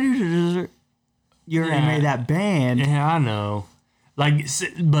did I do to deserve? You already Yeah. made that band. Yeah, I know. Like,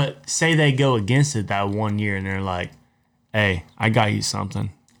 but say they go against it that one year, and they're like, "Hey, I got you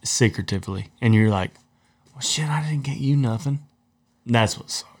something secretively," and you're like, "Well, shit, I didn't get you nothing." That's what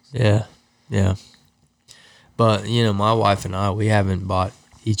sucks. Yeah. But, my wife and I, we haven't bought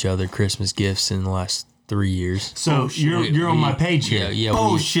each other Christmas gifts in the last 3 years. So you're on my page here. Yeah.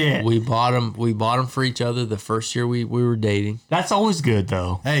 Bullshit. We bought them for each other the first year we were dating. That's always good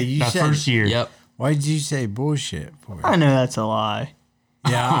though. Hey, you that said- first year. Yep. Why did you say bullshit for? I know that's a lie.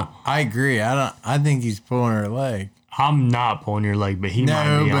 Yeah, I agree. I think he's pulling her leg. I'm not pulling your leg, but he might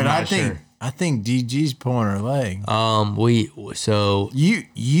No, be. but I'm not sure. I think DG's pulling her leg.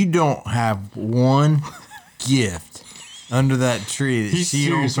 You don't have one gift under that tree that He's she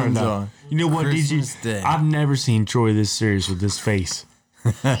serious opens right now. on. You know what, Christmas DG? Day. I've never seen Troy this serious with this face.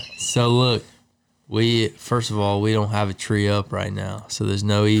 So look, first of all, we don't have a tree up right now. So there's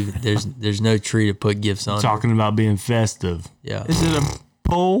no tree to put gifts on. Talking about being festive. Yeah. Is it a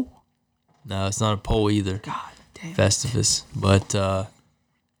pole? No, it's not a pole either. God damn. Festivus. But for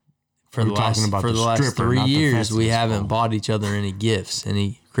We're the last talking about the last stripper, 3 not the years, we Festivus haven't pole. bought each other any gifts,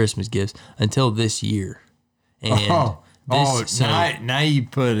 any Christmas gifts until this year. And now you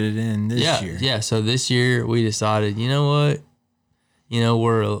put it in this year. Yeah. So this year we decided, you know what?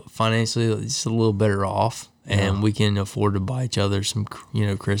 we're financially just a little better off, and we can afford to buy each other some,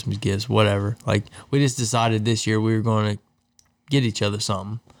 Christmas gifts, whatever. Like, we just decided this year we were going to get each other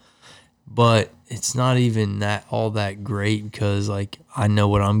something, but it's not even all that great because, like, I know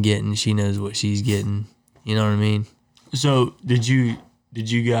what I'm getting, she knows what she's getting. You know what I mean? So did you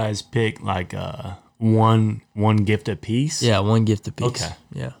guys pick like one gift a piece? Yeah, one gift a piece. Okay.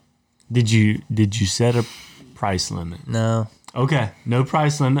 Yeah. Did you set a price limit? No. Okay, no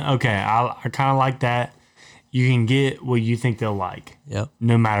price limit. Okay, I kind of like that. You can get what you think they'll like. Yep.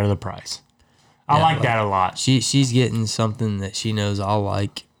 No matter the price. I Yeah, like that a lot. She's getting something that she knows I'll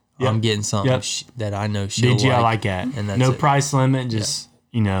like. Yep. I'm getting something Yep. that I know she'll Did you? like. I like that. And that's no it. price limit. Just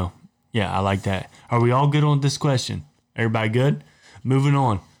yeah, I like that. Are we all good on this question? Everybody good? Moving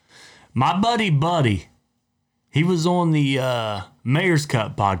on. My buddy, he was on the Mayor's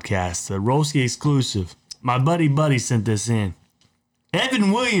Cup podcast, the Rolski exclusive. My buddy sent this in.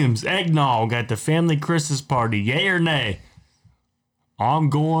 Evan Williams, eggnog at the family Christmas party, yay or nay? I'm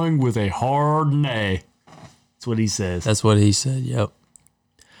going with a hard nay. That's what he says. That's what he said. Yep.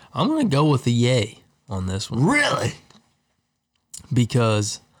 I'm gonna go with a yay on this one Really?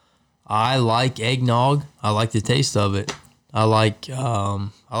 because I like eggnog. I like the taste of it. I like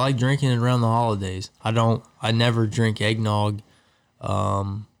drinking it around the holidays. I never drink eggnog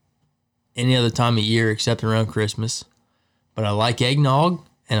any other time of year except around Christmas. But I like eggnog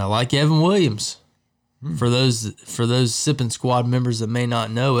and I like Evan Williams. For those sipping squad members that may not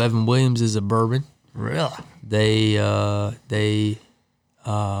know, Evan Williams is a bourbon. Really? They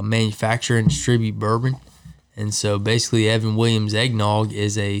manufacture and distribute bourbon, and so basically Evan Williams eggnog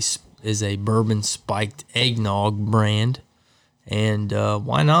is a bourbon spiked eggnog brand. And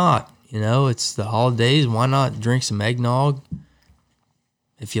why not? It's the holidays. Why not drink some eggnog?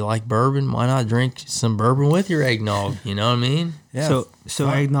 If you like bourbon, why not drink some bourbon with your eggnog? You know what I mean? Yeah. So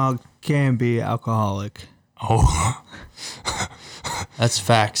eggnog can be alcoholic. Oh, That's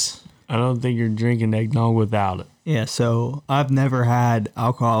facts. I don't think you're drinking eggnog without it. Yeah, so I've never had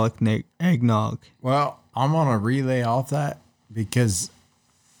alcoholic eggnog. Well, I'm on a relay off that because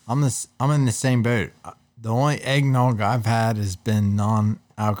I'm in the same boat. The only eggnog I've had has been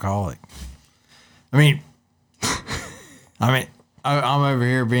non-alcoholic. I'm over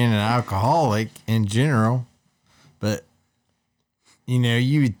here being an alcoholic in general, but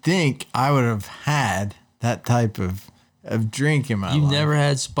you would think I would have had that type of drink in my You've life. never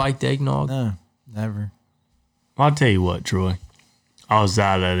had spiked eggnog? No, never. I'll tell you what, Troy. I was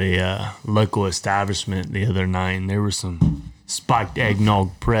out at a local establishment the other night, and there was some spiked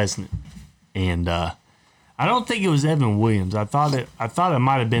eggnog present. And I don't think it was Evan Williams. I thought it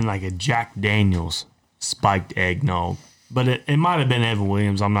might have been like a Jack Daniels spiked eggnog, but it might have been Evan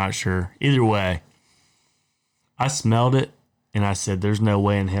Williams. I'm not sure. Either way, I smelled it, and I said, "There's no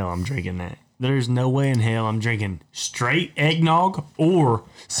way in hell I'm drinking that. There's no way in hell I'm drinking straight eggnog or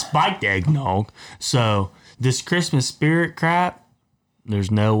spiked eggnog." So this Christmas spirit crap, there's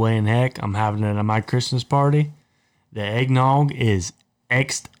no way in heck I'm having it at my Christmas party. The eggnog is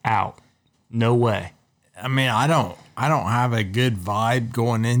X'd out. No way. I don't have a good vibe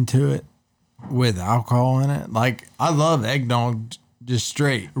going into it with alcohol in it. Like, I love eggnog just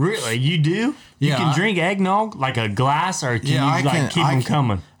straight. Really? You do? You Yeah, can drink eggnog like a glass, or can you keep I them can-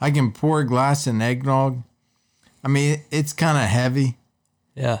 coming? I can pour a glass in eggnog. It's kind of heavy.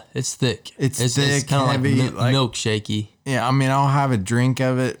 Yeah, it's thick. It's thick, kind of heavy, like milkshakey. Yeah, I'll have a drink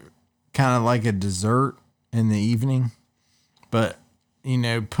of it, kind of like a dessert in the evening. But,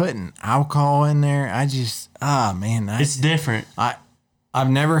 putting alcohol in there, It's different. I've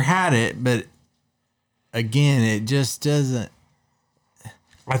never had it, but again, it just doesn't.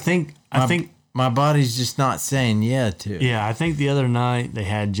 I think My body's just not saying yeah to it. Yeah, I think the other night they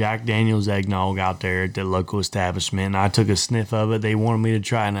had Jack Daniels eggnog out there at the local establishment, and I took a sniff of it. They wanted me to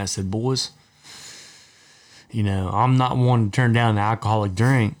try it, and I said, "Boys, I'm not one to turn down an alcoholic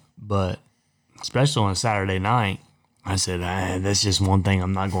drink, but especially on a Saturday night," I said, "That's just one thing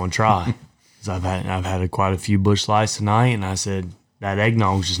I'm not going to try." Because I've had quite a few Busch Lights tonight, and I said that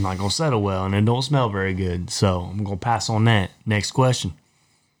eggnog's just not going to settle well, and it don't smell very good. So I'm going to pass on that. Next question.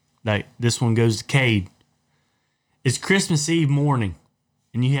 Like, this one goes to Cade. It's Christmas Eve morning,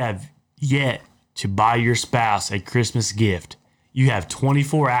 and you have yet to buy your spouse a Christmas gift. You have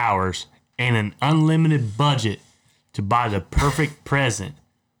 24 hours and an unlimited budget to buy the perfect present.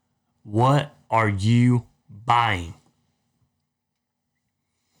 What are you buying?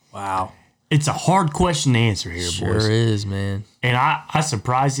 Wow. It's a hard question to answer here, Sure boys. is, man. And I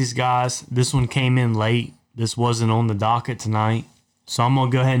surprised these guys. This one came in late. This wasn't on the docket tonight. So I'm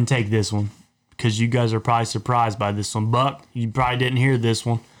going to go ahead and take this one because you guys are probably surprised by this one. Buck, you probably didn't hear this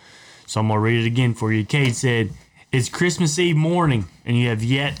one, so I'm going to read it again for you. Kate said, it's Christmas Eve morning, and you have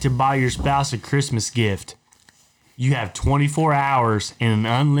yet to buy your spouse a Christmas gift. You have 24 hours and an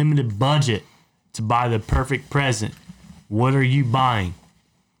unlimited budget to buy the perfect present. What are you buying?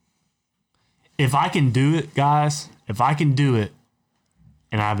 If I can do it, guys, if I can do it,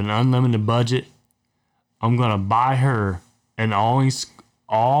 and I have an unlimited budget, I'm going to buy her an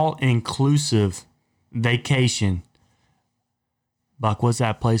all-inclusive vacation. Buck, what's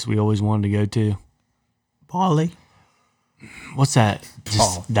that place we always wanted to go to? Bali. What's that?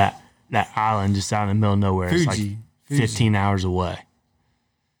 Just that island just out in the middle of nowhere. Fuji. It's like 15 hours away.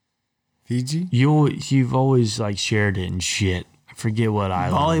 Fiji? You've always like shared it and shit. I forget what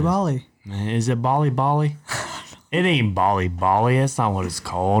island. it is. Bali. Is it Bali? It ain't Bali. That's not what it's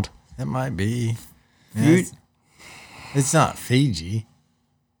called. That might be. Yeah, it's not Fiji.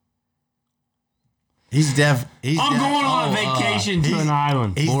 I'm I'm going on a vacation to an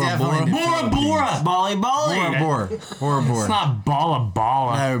island. He's Bora definitely Bora? Bora. Bali. Bora Bora. It's not Bala.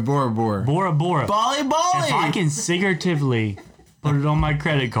 No, Bora Bora. Bora. Bali. If I can figuratively put it on my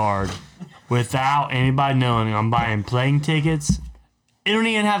credit card without anybody knowing I'm buying plane tickets, it don't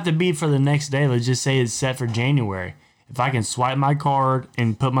even have to be for the next day. Let's just say it's set for January. If I can swipe my card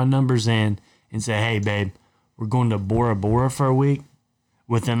and put my numbers in and say, hey, babe, we're going to Bora Bora for a week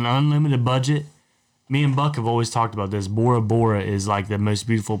with an unlimited budget. Me and Buck have always talked about this. Bora Bora is like the most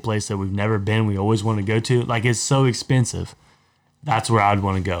beautiful place that we've never been. We always want to go to. Like, it's so expensive. That's where I'd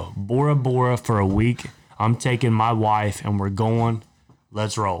want to go. Bora Bora for a week. I'm taking my wife and we're going.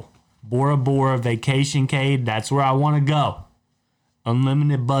 Let's roll. Bora Bora vacation, Cade. That's where I want to go.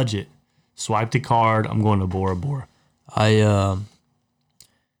 Unlimited budget. Swipe the card. I'm going to Bora Bora. I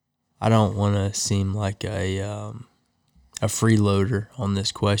don't want to seem like a freeloader on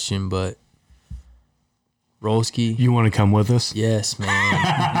this question, but Rolski, You want to come with us? yes, man.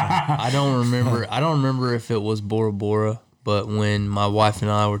 I don't remember if it was Bora Bora, but when my wife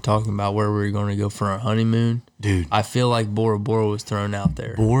and I were talking about where we were going to go for our honeymoon, Dude, I feel like Bora Bora was thrown out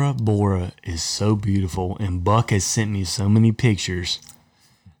there. Bora Bora is so beautiful, and Buck has sent me so many pictures.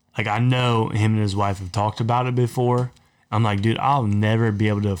 Like, I know him and his wife have talked about it before. I'm like, dude, I'll never be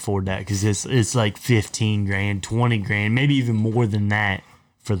able to afford that because it's like 15 grand, 20 grand, maybe even more than that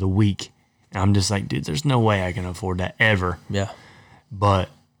for the week. And I'm just like, dude, there's no way I can afford that ever. Yeah. But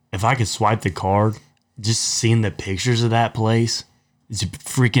if I could swipe the card, just seeing the pictures of that place, it's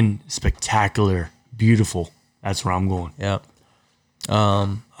freaking spectacular, beautiful. That's where I'm going. Yeah.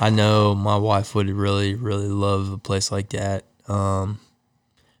 I know my wife would really, really love a place like that.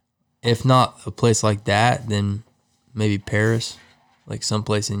 If not a place like that, then maybe Paris, like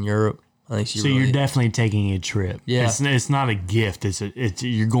someplace in Europe. I think So you're definitely taking a trip. Yeah. It's not a gift. It's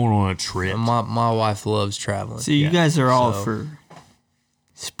you're going on a trip. My wife loves traveling. So you guys are all So- for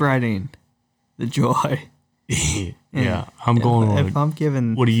spreading the joy. Yeah. I'm going on. If I'm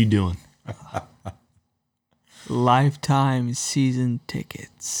giving What are you doing? lifetime season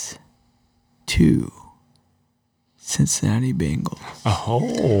tickets to Cincinnati Bengals.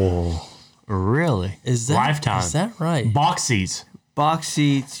 Oh, really? Is that Lifetime? Is that right? Box seats? Box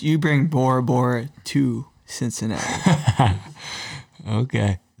seats, you bring Bora Bora to Cincinnati.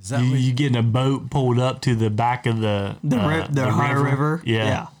 Okay. Is that you getting a boat pulled up to the back of the The Ohio River.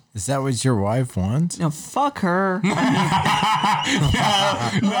 Yeah. Is that what your wife wants? No, fuck her. No, he's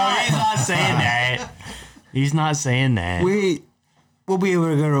not saying that. He's not saying that. We'll be able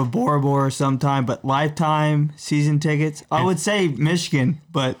to go to Bora Bora sometime, but lifetime season tickets. I would say Michigan,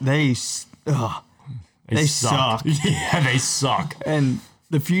 but they suck. Yeah, they suck. And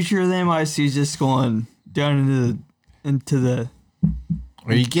the future of them, I see, is just going down into the.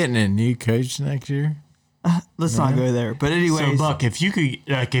 Are you getting a new coach next year? Let's not go there. But anyways, So Buck, if you could,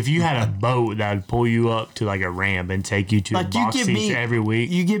 like, if you had a boat that would pull you up to like a ramp and take you to the box seats every week,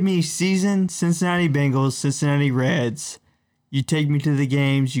 you give me season Cincinnati Bengals, Cincinnati Reds. You take me to the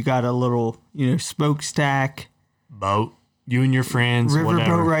games. You got a little, smokestack, boat, you and your friends, riverboat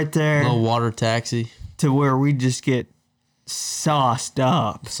whatever. right there, Little water taxi. to where we just get sauced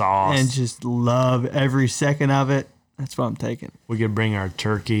up and just love every second of it. That's what I'm taking. We could bring our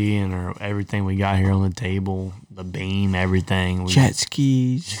turkey and our everything we got here on the table, the beam, everything. Jet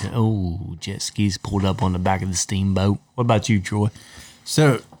skis. Jet skis pulled up on the back of the steamboat. What about you, Troy?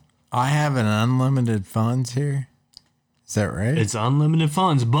 So I have an unlimited funds here. Is that right? It's unlimited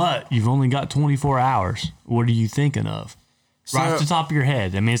funds, but you've only got 24 hours. What are you thinking of? Right off the top of your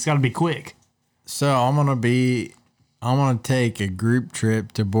head. I mean, it's got to be quick. So I'm gonna be I want to take a group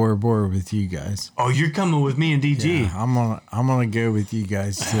trip to Bora Bora with you guys. Oh, you're coming with me and DG. Yeah, I'm gonna go with you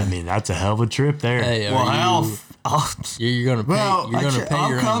guys. I mean, that's a hell of a trip there. Hey, Well, you're gonna pay. You're gonna pay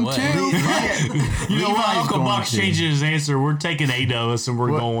your own way. You know what? Levi's Uncle going Buck's to. changing his answer. We're taking 8 of us and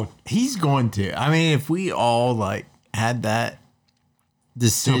we're going. He's going to. I mean, if we all like had that To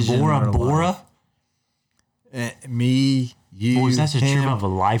decision, in Bora our Bora? life, me, you, Boys, that's a trip him, of a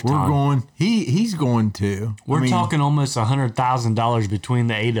lifetime. We're going. He's going to. We're talking almost $100,000 between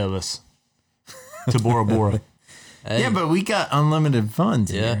the 8 of us to Bora Bora. Hey, Yeah, but we got unlimited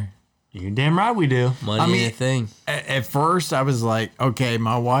funds Yeah. here. You're damn right we do. money I mean- ain't a thing. At first, I was like, okay,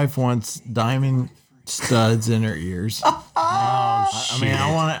 my wife wants diamond studs in her ears. I mean,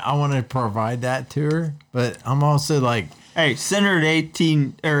 I want to provide that to her, but I'm also like, hey, send her at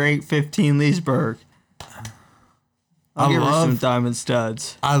 18 or 815 Leesburg. I'll I give her some love- diamond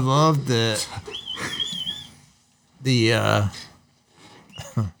studs. I love the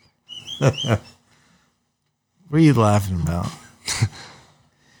what are you laughing about?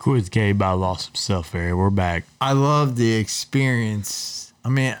 Quiz K about lost himself there. We're back. I love the experience. I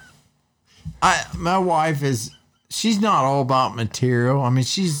mean, my wife she's not all about material. I mean,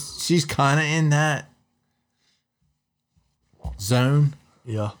 she's kind of in that zone,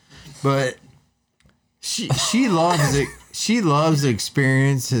 Yeah. but she loves it. She loves the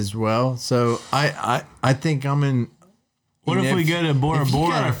experience as well. So I think I'm in. What if we go to Bora if you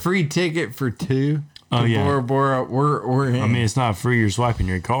got a Bora? free ticket for two? Oh, to yeah. Bora Bora, we're in. I mean, it's not free. You're swiping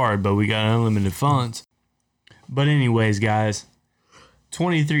your card, but we got unlimited funds. But anyways, guys,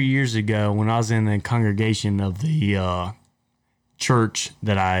 23 years ago, when I was in the congregation of the church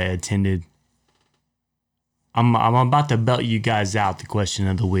that I attended, I'm about to belt you guys out the question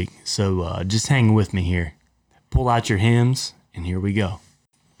of the week. So just hang with me here. Pull out your hymns, and here we go.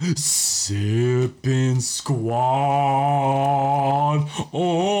 Sipping squad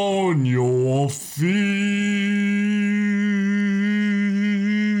on your feet.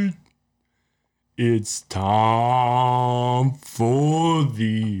 It's time for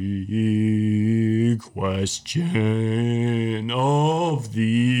the question of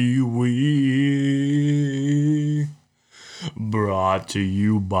the week. Brought to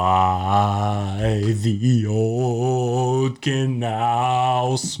you by the Old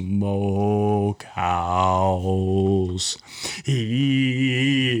Canal Smokehouse.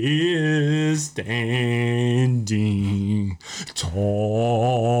 He is standing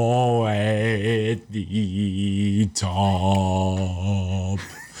tall at the top.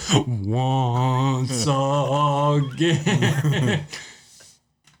 Once again.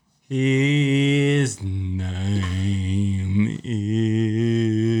 His name is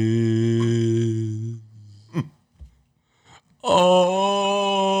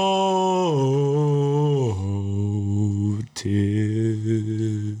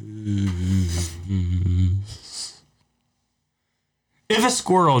Otis. If a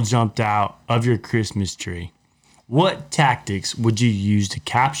squirrel jumped out of your Christmas tree, what tactics would you use to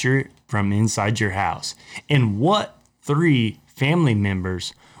capture it from inside your house? And what 3 family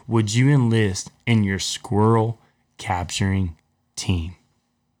members would you enlist in your squirrel capturing team?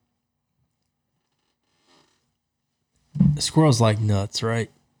 Squirrels like nuts, right?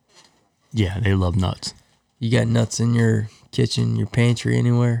 Yeah, they love nuts. You got nuts in your kitchen, your pantry,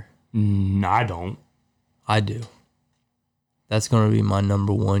 anywhere? I don't. I do. That's going to be my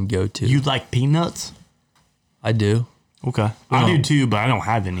number one go-to. You like peanuts? I do. Okay. I do too, but I don't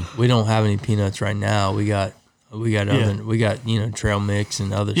have any. We don't have any peanuts right now. We got trail mix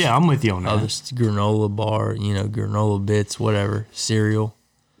and other Yeah, I'm with you on that. other granola bar, granola bits, whatever, cereal.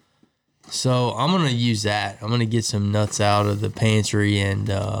 So I'm gonna use that. I'm gonna get some nuts out of the pantry and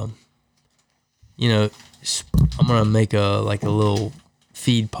I'm gonna make a little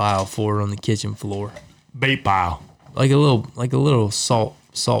feed pile for it on the kitchen floor, Bait pile. like a little salt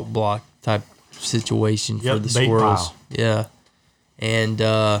block type situation for Yep, the bait squirrels. pile. Yeah, and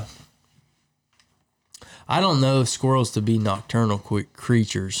I don't know squirrels to be nocturnal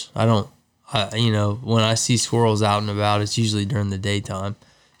creatures. When I see squirrels out and about, it's usually during the daytime.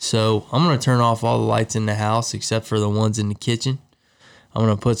 So I'm going to turn off all the lights in the house except for the ones in the kitchen. I'm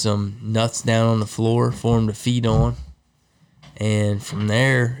going to put some nuts down on the floor for them to feed on. And from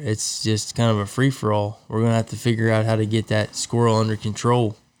there, it's just kind of a free-for-all. We're going to have to figure out how to get that squirrel under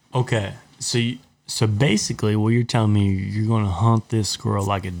control. Okay. So basically what you're telling me, you're going to hunt this squirrel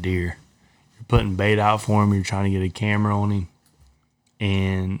like a deer. You're putting bait out for him. You're trying to get a camera on him.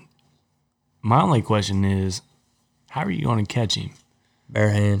 And my only question is, how are you going to catch him? Bare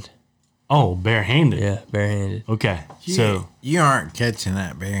hand. Oh, barehanded. Yeah, barehanded. Okay. So you aren't catching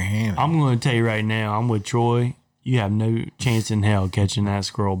that barehanded. I'm going to tell you right now, I'm with Troy. You have no chance in hell catching that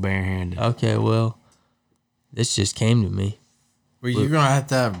squirrel barehanded. Okay, well, this just came to me. Well, you're gonna have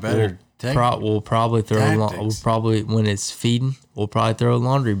to have better. We'll probably throw tactics. when it's feeding, we'll probably throw a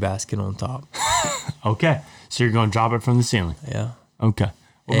laundry basket on top. Okay. So you're going to drop it from the ceiling. Yeah. Okay.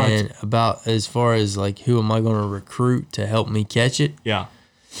 What about And about as far as like who am I going to recruit to help me catch it? Yeah.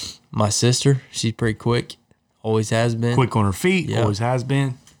 My sister, she's pretty quick, always has been. Quick on her feet, Yeah. always has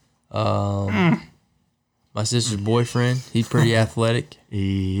been. My sister's boyfriend, he's pretty athletic.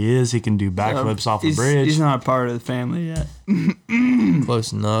 He is. He can do backflips off a He's- bridge. He's not a part of the family yet.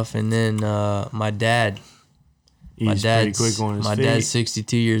 Close enough. And then my dad. He's pretty quick on his my feet. dad's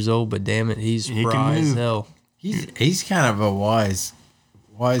 62 years old, but damn it, he's He can spry as move. hell. He's kind of a wise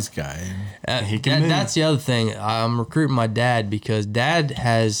guy. He can move. That's the other thing. I'm recruiting my dad because dad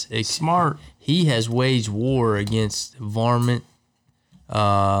has Smart. He has waged war against varmint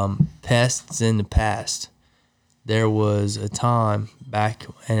pests in the past. There was a time back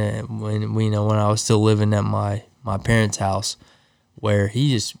when I was still living at my parents' house where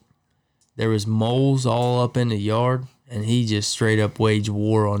there was moles all up in the yard, and he just straight up waged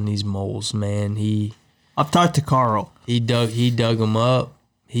war on these moles. Man, I've talked to Carl. he dug them up.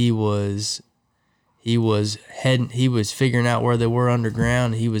 He was figuring out where they were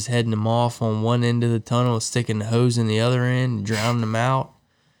underground. He was heading them off on one end of the tunnel, sticking the hose in the other end, and drowning them out.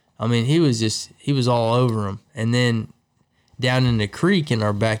 I mean, he was all over them. And then down in the creek in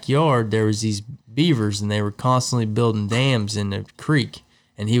our backyard, there was these beavers, and they were constantly building dams in the creek.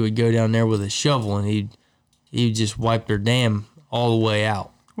 And he would go down there with a shovel, and he'd just wipe their dam all the way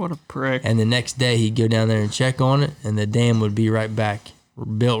out. What a prick. And the next day, he'd go down there and check on it, and the dam would be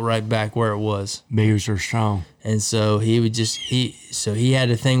built right back where it was. Beavers are strong. And so he had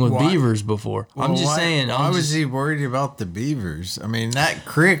a thing with Why- beavers before. I'm just saying. Why was he worried about the beavers? I mean, that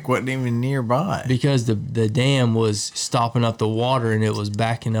creek wasn't even nearby. Because the dam was stopping up the water and it was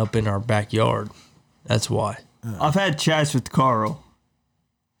backing up in our backyard. That's why. I've had chats with Carl.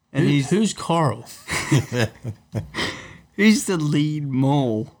 And Who's Carl? he's the lead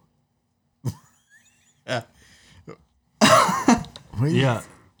mole. Yeah.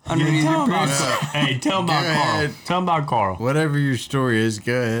 Underneath Tell your him about pants. Hey, tell him about Go Carl. ahead. Tell him about Carl. Whatever your story is,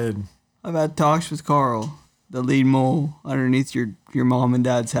 go ahead. I've had talks with Carl, the lead mole, underneath your mom and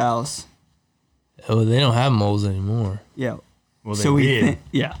dad's house. Oh, they don't have moles anymore. Yeah. Well, they So did.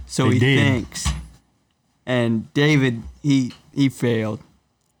 So They he did. thinks. And David, he failed.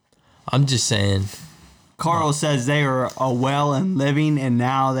 I'm just saying. Carl says they were well and living, and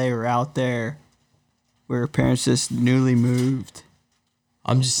now they are out there where parents just newly moved.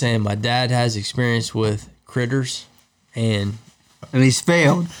 I'm just saying. My dad has experience with critters, and He's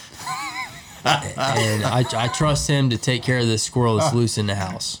failed. I trust him to take care of this squirrel that's loose in the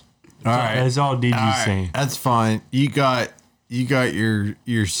house. All right. That's all DG's All right, saying. that's fine. You got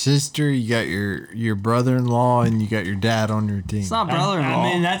your sister, you got your brother-in-law, and you got your dad on your team. It's not brother-in-law.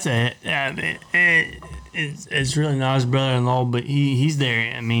 I mean, that's it's really not his brother-in-law, but he's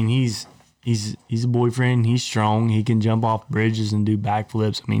there. I mean, he's a boyfriend. He's strong. He can jump off bridges and do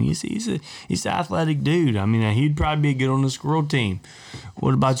backflips. I mean, he's an athletic dude. I mean, he'd probably be good on the squirrel team.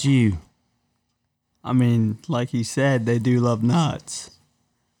 What about you? I mean, like he said, they do love nuts.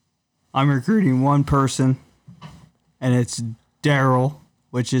 I'm recruiting one person, and it's Daryl,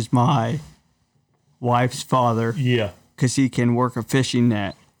 which is my wife's father, Yeah, because he can work a fishing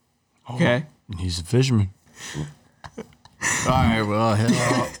net. Okay? he's a fisherman. All right, well,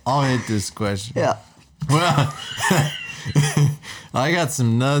 hell, I'll hit this question. Yeah. Well, I got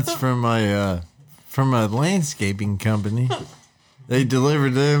some nuts from my landscaping company. They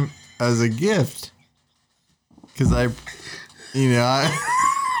delivered them as a gift because I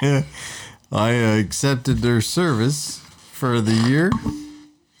accepted their service for the year.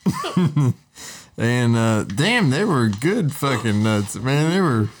 And damn, they were good fucking nuts,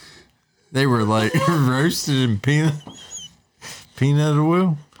 man. They were like roasted in peanut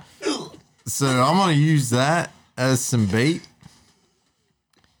oil. So I'm gonna use that as some bait.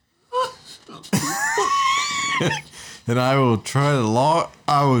 And I will try to lock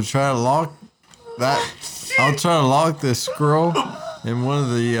that. I'll try to lock this squirrel in one of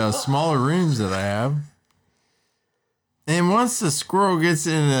the smaller rooms that I have. And once the squirrel gets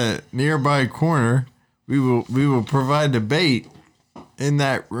in a nearby corner, we will provide the bait in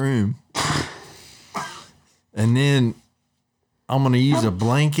that room. And then I'm gonna use a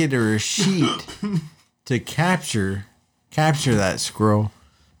blanket or a sheet to capture that squirrel.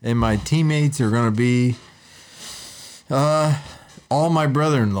 And my teammates are gonna be all my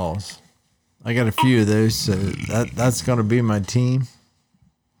brother-in-laws. I got a few of those, so that's gonna be my team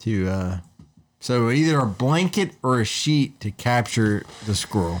to So either a blanket or a sheet to capture the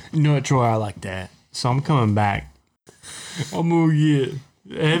squirrel. You know what, Troy? I like that. So I'm coming back. I'm gonna get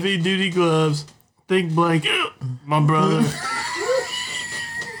heavy duty gloves, thick blanket, my brother,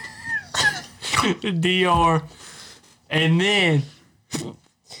 DR, and then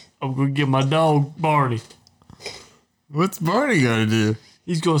I'm gonna get my dog Barney. What's Barney gonna do?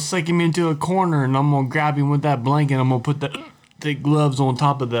 He's gonna suck him into a corner, and I'm gonna grab him with that blanket. I'm gonna put the thick gloves on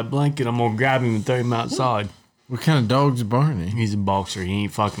top of that blanket. I'm gonna grab him and throw him outside. What kind of dog's Barney? He's a boxer. He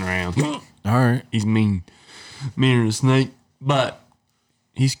ain't fucking around. All right. He's meaner than a snake, but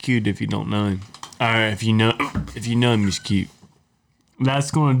he's cute if you don't know him. All right, if you know him, he's cute. That's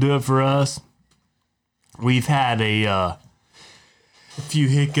gonna do it for us. We've had a few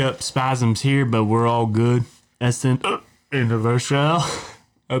hiccup spasms here, but we're all good. That's the end of our show.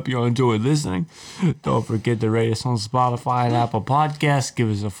 Hope you all enjoyed listening. Don't forget to rate us on Spotify and Apple Podcasts.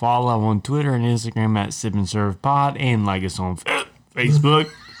 Give us a follow on Twitter and Instagram at Sip and Serve Pod, and like us on Facebook.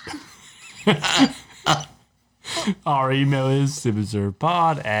 Our email is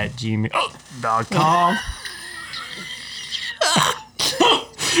sipandservepod@gmail.com.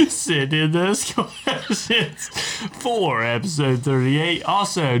 Send in those questions for episode 38.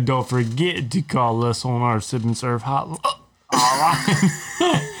 Also, don't forget to call us on our Sip and Serve hotline.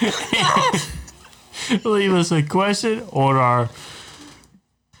 Leave us a question on our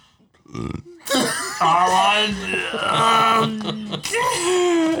line.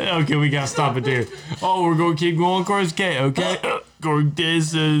 Okay, we gotta stop it there. Oh, we're gonna keep going, course K. Okay, going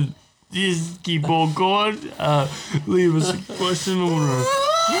this. Just keep on going. Leave us a question on our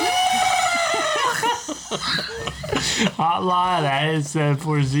hotline at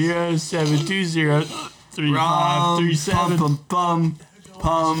 740-720-3537.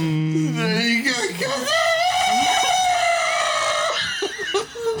 Pum. There you go.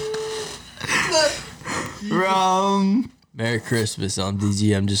 Merry Christmas. I'm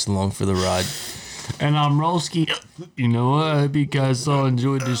DG. I'm just along for the ride. And I'm Rolski. You know what? I hope you guys all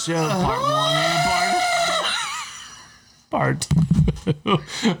enjoyed the show. Part 1 and part 2.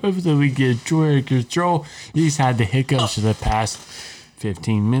 Hopefully we get Troy under control. He's had the hiccups for the past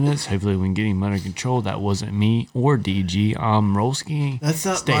 15 minutes. Hopefully we can get him under control. That wasn't me or DG. I'm Rolski. That's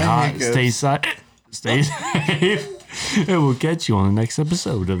not Stay my hot. hiccups. Stay safe. And we'll catch you on the next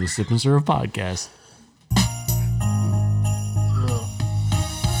episode of the Sip and Serve Podcast.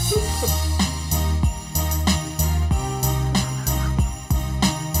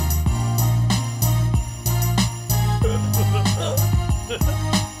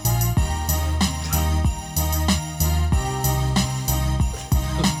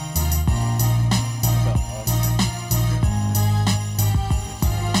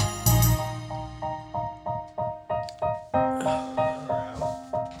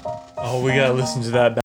 Oh, we gotta listen to that back.